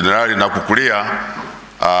kamishna jenerali, na kukulia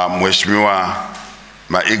Mheshimiwa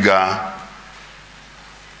Maiga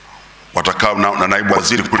watakao na naibu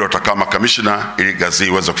waziri kule watakao makamishna, ili kazi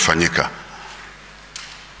iweze kufanyika.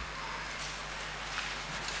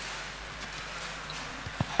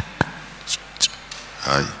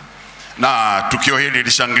 Hai. Na tukio hili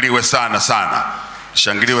lishangiliwe sana,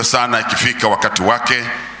 lishangiliwe sana ikifika wakati wake.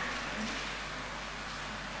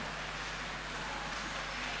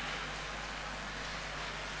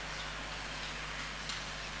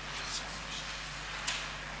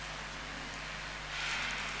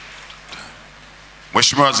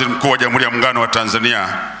 Mheshimiwa Waziri Mkuu wa Jamhuri ya Muungano wa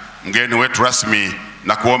Tanzania, mgeni wetu rasmi,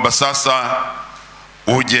 na kuomba sasa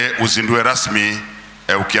uje uzindue rasmi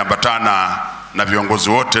ukiambatana na viongozi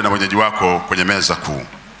wote na wenyeji wako kwenye meza kuu.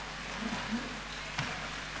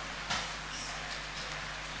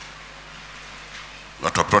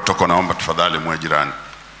 Watu wa protocol naomba tafadhali mwe jirani.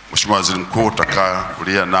 Mheshimiwa Waziri Mkuu, utakaa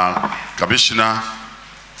kulia na kamishna,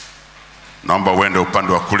 naomba uende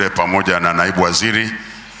upande wa kule pamoja na naibu waziri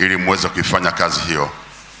ili muweze kuifanya kazi hiyo.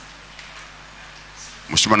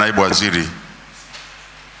 Mheshimiwa naibu waziri,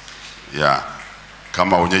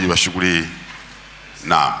 kama wenyeji wa shughuli,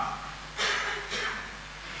 na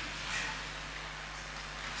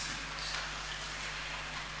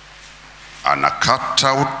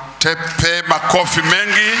anakata utepe, makofi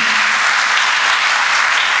mengi.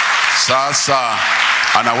 Sasa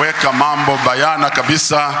anaweka mambo bayana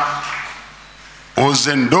kabisa.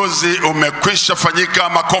 Uzinduzi umekwisha fanyika,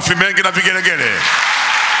 makofi mengi na vigelegele.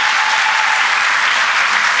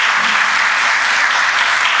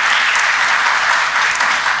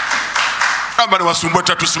 Habari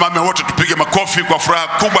wasumbota, tusimame wote tupige makofi kwa furaha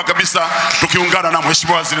kubwa kabisa, tukiungana na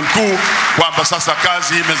Mheshimiwa Waziri Mkuu kwamba sasa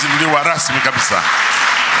kazi imezinduliwa rasmi kabisa.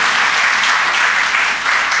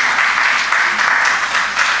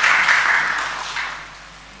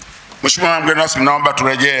 Mheshimiwa mgeni rasmi, naomba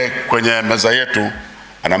turejee kwenye meza yetu.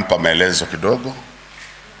 Anampa maelezo kidogo,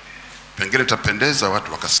 pengine tapendeza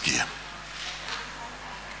watu wakasikia.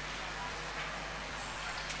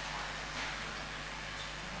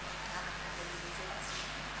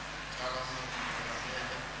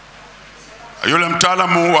 Yule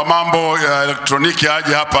mtaalamu wa mambo ya elektroniki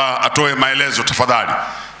aje hapa atoe maelezo tafadhali.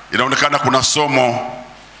 Inaonekana kuna somo,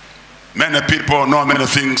 many people know many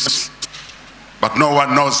things but no one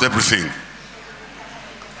knows everything.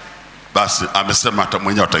 Basi amesema hata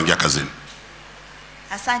mwenyewe ataingia kazini.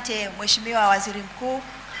 Asante Mheshimiwa Waziri Mkuu.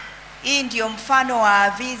 Hii ndio mfano wa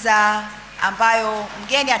visa ambayo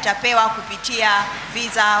mgeni atapewa kupitia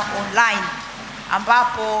visa online,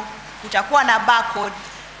 ambapo kutakuwa na barcode,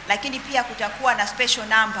 lakini pia kutakuwa na special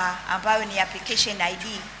number ambayo ni application ID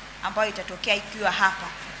ambayo itatokea ikiwa hapa.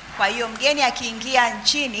 Kwa hiyo mgeni akiingia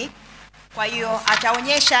nchini, kwa hiyo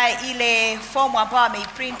ataonyesha ile fomu ambayo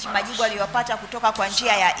ameiprint, majibu aliyopata kutoka kwa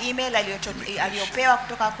njia ya email aliyopewa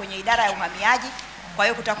kutoka kwenye idara ya uhamiaji. Kwa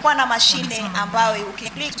hiyo kutakuwa na mashine ambayo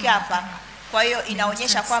ukiklik hapa, kwa hiyo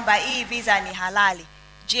inaonyesha kwamba hii visa ni halali,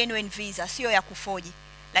 genuine visa, sio ya kufoji.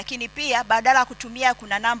 Lakini pia badala kutumia,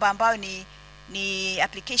 kuna namba ambayo ni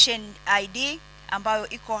application ID ambayo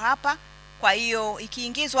iko hapa. Kwa hiyo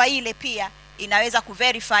ikiingizwa ile pia inaweza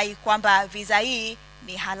kuverify kwamba visa hii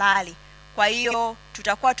ni halali. Kwa hiyo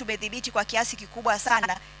tutakuwa tumedhibiti kwa kiasi kikubwa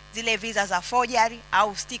sana zile visa za forgery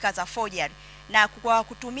au sticker za forgery. Na kwa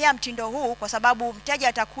kutumia mtindo huu, kwa sababu mteja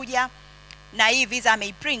atakuja na hii visa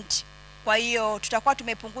ameiprint, Kwa hiyo tutakuwa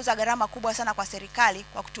tumepunguza gharama kubwa sana kwa serikali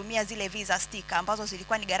kwa kutumia zile visa sticker ambazo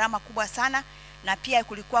zilikuwa ni gharama kubwa sana, na pia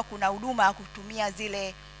kulikuwa kuna huduma ya kutumia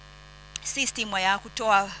zile system ya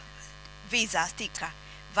kutoa visa sticker,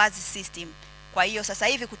 vazi system. Kwa hiyo sasa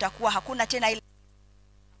hivi kutakuwa hakuna tena ile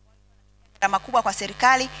gharama kubwa kwa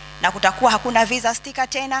serikali na kutakuwa hakuna visa sticker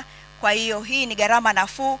tena. Kwa hiyo hii ni gharama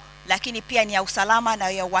nafuu, lakini pia ni ya usalama na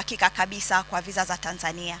ya uhakika kabisa kwa visa za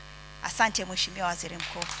Tanzania. Asante Mheshimiwa Waziri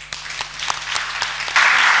Mkuu.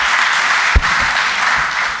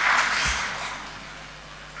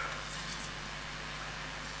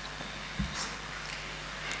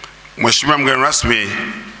 Mheshimiwa mgeni rasmi,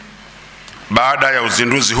 baada ya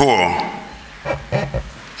uzinduzi huo,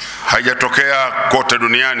 haijatokea kote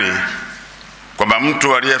duniani kwamba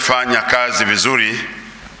mtu aliyefanya kazi vizuri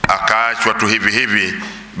akaachwa tu hivi hivi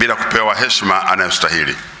bila kupewa heshima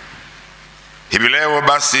anayostahili. Hivi leo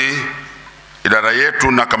basi idara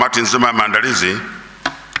yetu na kamati nzima ya maandalizi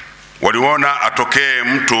waliona atokee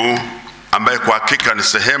mtu ambaye kwa hakika ni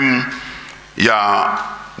sehemu ya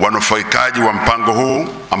wanufaikaji wa mpango huu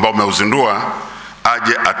ambao umeuzindua,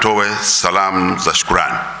 aje atoe salamu za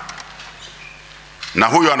shukrani. Na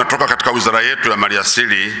huyo anatoka katika wizara yetu ya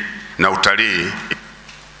maliasili na utalii,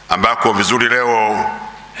 ambako vizuri leo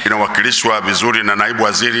inawakilishwa vizuri na naibu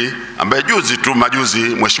waziri ambaye majuzi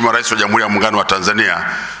Mheshimiwa Rais wa Jamhuri ya Muungano wa Tanzania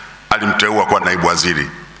alimteua kuwa naibu waziri.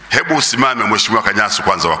 Hebu usimame Mheshimiwa Kanyasu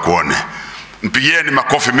kwanza wakuone. Mpigieni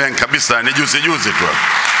makofi mengi kabisa, ni juzi tu.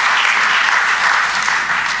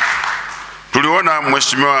 Tuliona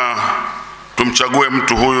Mheshimiwa tumchague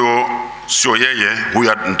mtu huyo, sio yeye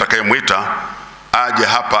huyo nitakayemwita aje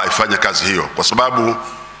hapa afanye kazi hiyo, kwa sababu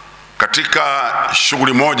katika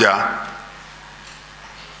shughuli moja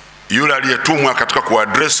yule aliyetumwa katika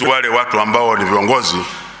kuadresi wale watu ambao ni viongozi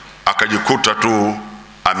akajikuta tu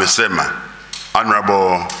amesema,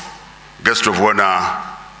 Honorable Guest of Honor,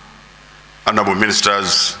 Honorable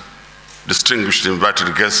Ministers, distinguished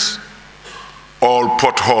invited guests, all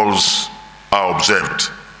potholes are observed,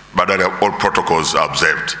 badala ya all protocols are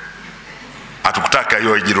observed. Hatukutaka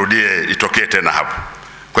hiyo ijirudie, itokee tena hapo.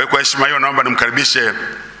 Kwa hiyo kwa heshima hiyo naomba nimkaribishe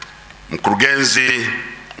mkurugenzi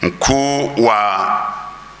mkuu wa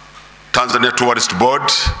Tanzania Tourist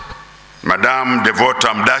Board, Madam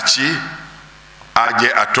Devota Mdachi,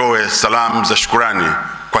 aje atoe salamu za shukrani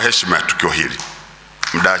kwa heshima ya tukio hili.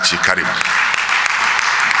 Mdachi, karibu.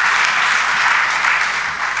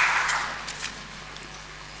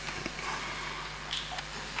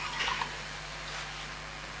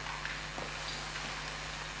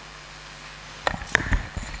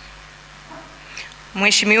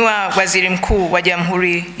 Mheshimiwa Waziri Mkuu wa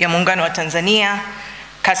Jamhuri ya Muungano wa Tanzania,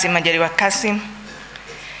 Kassim Majaliwa Kassim,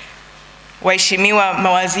 waheshimiwa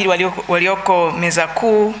mawaziri walioko meza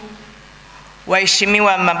kuu,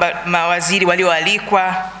 waheshimiwa mawaziri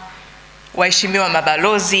walioalikwa, waheshimiwa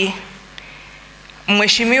mabalozi,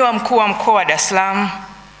 Mheshimiwa Mkuu wa Mkoa wa Dar es Salaam,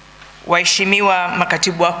 waheshimiwa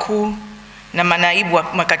makatibu wakuu na manaibu wa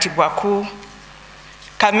makatibu wakuu,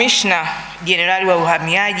 Kamishna Jenerali wa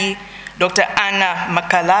Uhamiaji Dr. Anna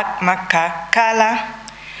Makakala,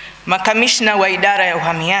 makamishna wa idara ya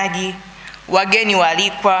uhamiaji, wageni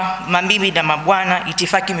waalikwa, mabibi na mabwana,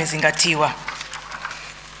 itifaki imezingatiwa.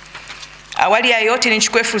 Awali ya yote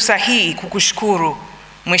nichukue fursa hii kukushukuru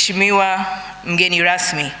Mheshimiwa mgeni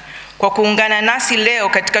rasmi kwa kuungana nasi leo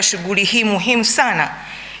katika shughuli hii muhimu sana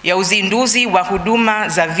ya uzinduzi wa huduma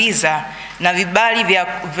za visa na vibali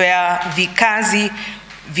vya vikazi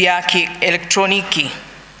vya kielektroniki.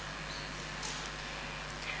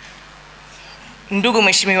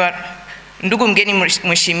 Ndugu mgeni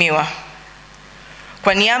mheshimiwa,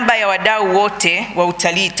 kwa niaba ya wadau wote wa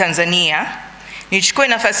utalii Tanzania, nichukue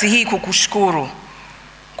nafasi hii kukushukuru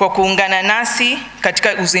kwa kuungana nasi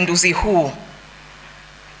katika uzinduzi huu.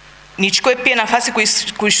 Nichukue pia nafasi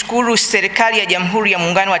kushukuru serikali ya Jamhuri ya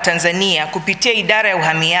Muungano wa Tanzania kupitia idara ya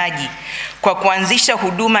uhamiaji kwa kuanzisha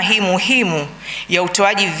huduma hii muhimu ya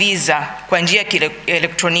utoaji visa kwa njia ya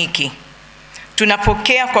kielektroniki.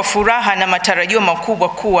 Tunapokea kwa furaha na matarajio makubwa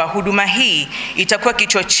kuwa huduma hii itakuwa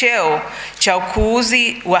kichocheo cha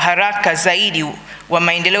ukuaji wa haraka zaidi wa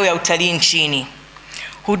maendeleo ya utalii nchini.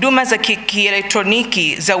 Huduma za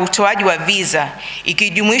kielektroniki za utoaji wa visa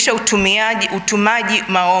ikijumuisha utumaji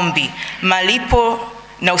maombi, malipo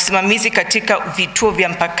na usimamizi katika vituo vya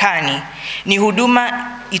mpakani ni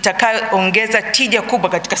huduma itakayoongeza tija kubwa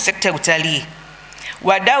katika sekta ya utalii.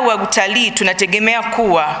 Wadau wa utalii tunategemea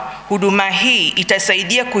kuwa huduma hii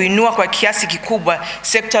itasaidia kuinua kwa kiasi kikubwa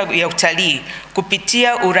sekta ya utalii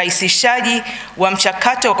kupitia urahisishaji wa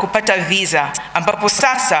mchakato wa kupata visa, ambapo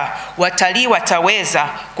sasa watalii wataweza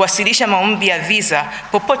kuwasilisha maombi ya visa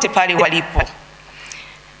popote pale walipo.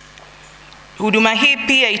 Huduma hii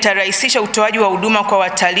pia itarahisisha utoaji wa huduma kwa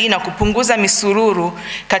watalii na kupunguza misururu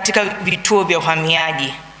katika vituo vya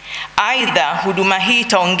uhamiaji. Aidha, huduma hii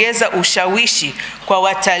itaongeza ushawishi kwa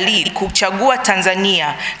watalii kuchagua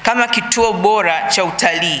Tanzania kama kituo bora cha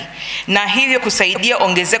utalii na hivyo kusaidia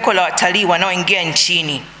ongezeko la watalii wanaoingia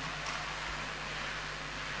nchini.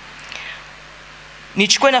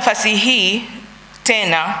 Nichukue nafasi hii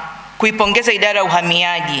tena kuipongeza idara ya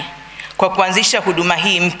uhamiaji kwa kuanzisha huduma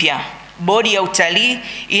hii mpya. Bodi ya utalii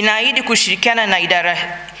inaahidi kushirikiana na idara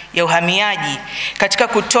ya uhamiaji katika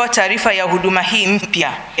kutoa taarifa ya huduma hii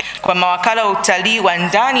mpya kwa mawakala wa utalii wa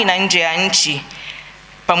ndani na nje ya nchi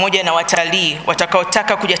pamoja na watalii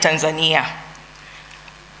watakaotaka kuja Tanzania.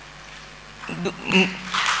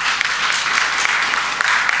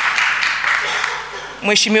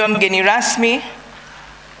 Mheshimiwa mgeni rasmi,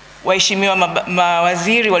 waheshimiwa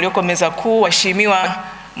mawaziri walioko meza kuu, waheshimiwa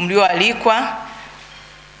mlioalikwa,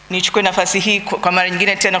 nichukue nafasi hii kwa mara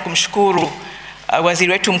nyingine tena kumshukuru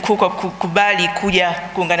Waziri wetu mkuu kwa kukubali kuja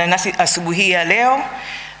kuungana nasi asubuhi ya leo,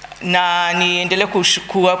 na niendelee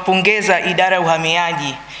kuwapongeza idara ya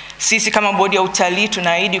uhamiaji. Sisi kama bodi ya utalii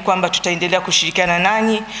tunaahidi kwamba tutaendelea kushirikiana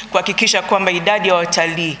nanyi kuhakikisha kwamba idadi ya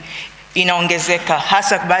watalii inaongezeka,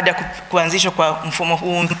 hasa baada ya kuanzishwa kwa mfumo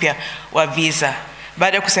huu mpya wa visa.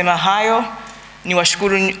 Baada ya kusema hayo, ni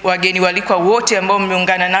washukuru wageni walikwa wote ambao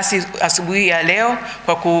mmeungana nasi asubuhi ya leo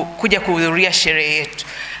kwa kuja kuhudhuria sherehe yetu.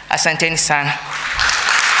 Asanteni sana.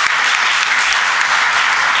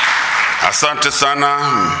 Asante sana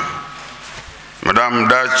Madam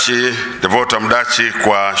Mdachi, Devota Mdachi,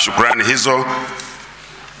 kwa shukrani hizo.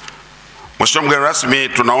 Mheshimiwa mgeni rasmi,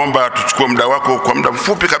 tunaomba tuchukue muda wako kwa muda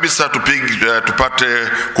mfupi kabisa tupate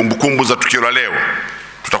kumbukumbu za tukio la leo.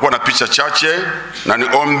 Tutakuwa na picha chache na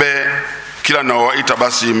niombe kila naowaita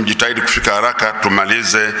basi mjitahidi kufika haraka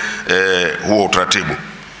tumalize huo utaratibu.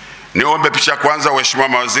 Niombe picha kwanza waheshimiwa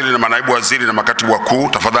mawaziri na manaibu waziri na makatibu wakuu,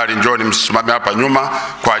 tafadhali njoni msimame hapa nyuma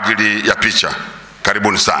kwa ajili ya picha.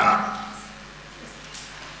 Karibuni sana.